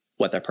room,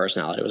 what their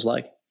personality was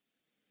like?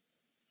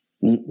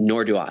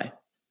 Nor do I.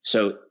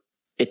 So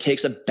it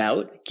takes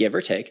about, give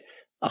or take,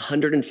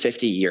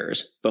 150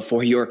 years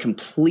before you are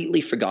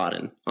completely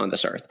forgotten on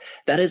this earth.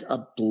 That is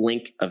a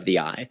blink of the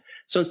eye.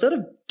 So instead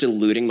of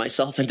deluding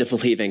myself into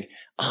believing,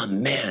 oh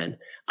man,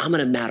 I'm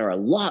going to matter a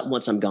lot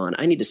once I'm gone,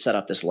 I need to set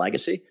up this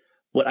legacy.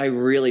 What I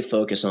really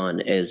focus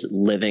on is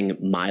living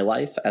my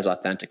life as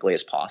authentically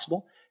as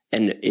possible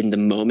And in the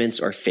moments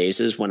or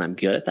phases when I'm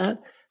good at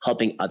that,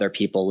 helping other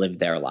people live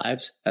their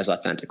lives as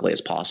authentically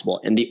as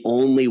possible. And the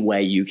only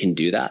way you can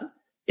do that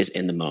is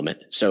in the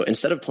moment. So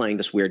instead of playing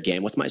this weird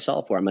game with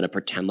myself where I'm going to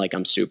pretend like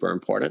I'm super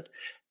important,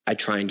 I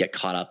try and get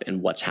caught up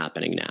in what's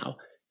happening now.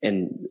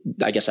 And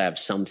I guess I have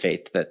some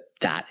faith that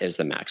that is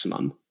the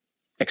maximum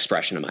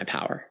expression of my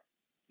power,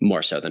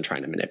 more so than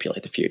trying to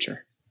manipulate the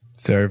future.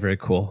 Very, very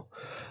cool.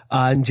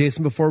 And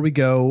Jason, before we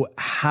go,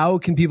 how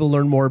can people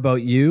learn more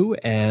about you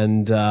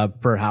and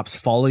perhaps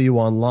follow you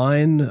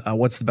online?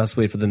 What's the best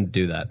way for them to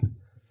do that?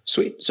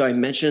 Sweet. So I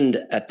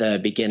mentioned at the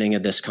beginning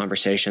of this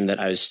conversation that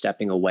I was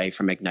stepping away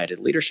from Ignited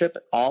Leadership.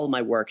 All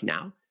my work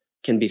now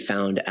can be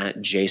found at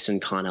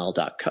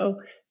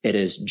jasonconnell.co. It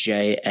is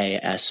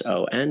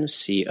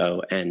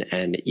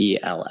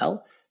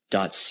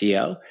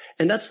JASONCONNELL.co.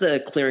 And that's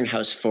the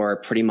clearinghouse for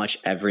pretty much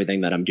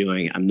everything that I'm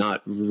doing. I'm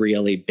not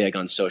really big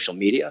on social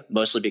media,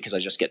 mostly because I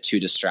just get too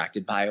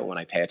distracted by it when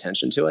I pay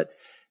attention to it.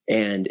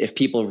 And if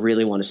people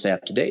really want to stay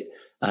up to date,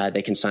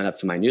 they can sign up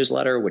for my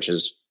newsletter, which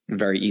is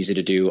very easy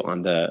to do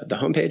on the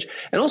homepage.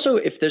 And also,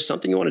 if there's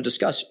something you want to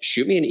discuss,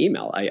 shoot me an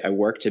email. I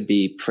work to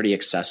be pretty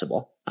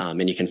accessible,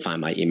 and you can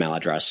find my email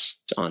address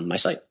on my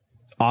site.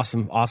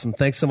 Awesome.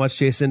 Thanks so much,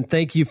 Jason.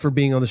 Thank you for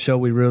being on the show.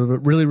 We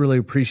really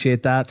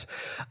appreciate that.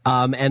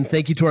 And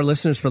thank you to our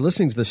listeners for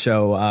listening to the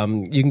show.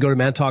 You can go to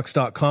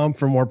mantalks.com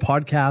for more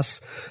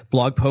podcasts,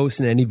 blog posts,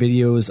 and any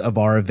videos of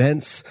our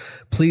events.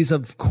 Please,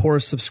 of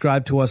course,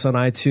 subscribe to us on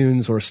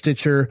iTunes or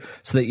Stitcher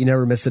so that you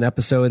never miss an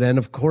episode. And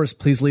of course,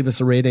 please leave us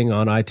a rating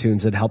on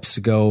iTunes. It helps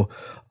to go,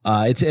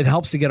 it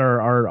helps to get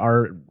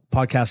our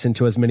podcast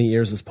into as many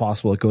ears as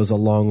possible. It goes a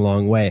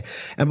long way.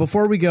 And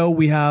before we go,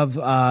 we have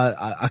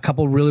a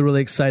couple really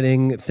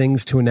exciting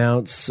things to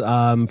announce.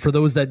 For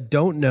those that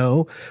don't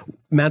know,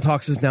 Man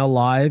Talks is now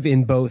live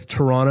in both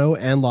Toronto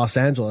and Los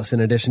Angeles, in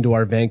addition to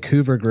our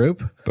Vancouver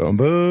group.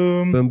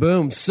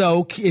 Boom.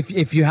 So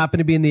if you happen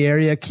to be in the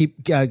area,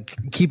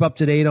 keep up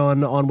to date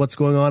on what's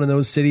going on in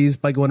those cities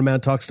by going to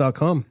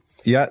mantalks.com.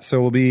 Yeah,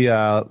 so we'll be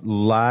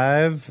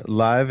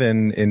live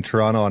in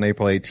Toronto on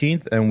April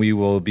 18th, and we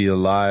will be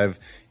live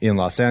in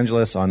Los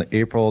Angeles on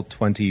April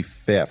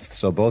 25th.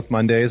 So both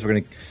Mondays,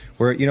 we're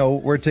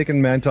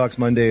taking Man Talks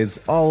Mondays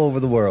all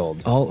over the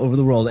world.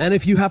 And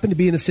if you happen to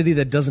be in a city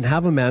that doesn't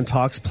have a Man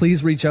Talks,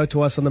 please reach out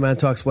to us on the Man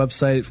Talks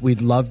website.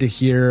 We'd love to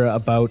hear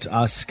about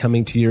us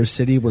coming to your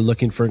city. We're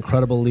looking for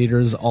incredible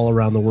leaders all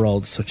around the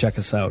world, so check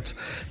us out.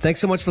 Thanks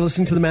so much for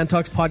listening to the Man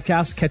Talks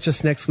podcast. Catch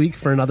us next week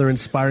for another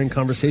inspiring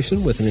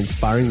conversation with an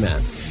inspiring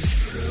man.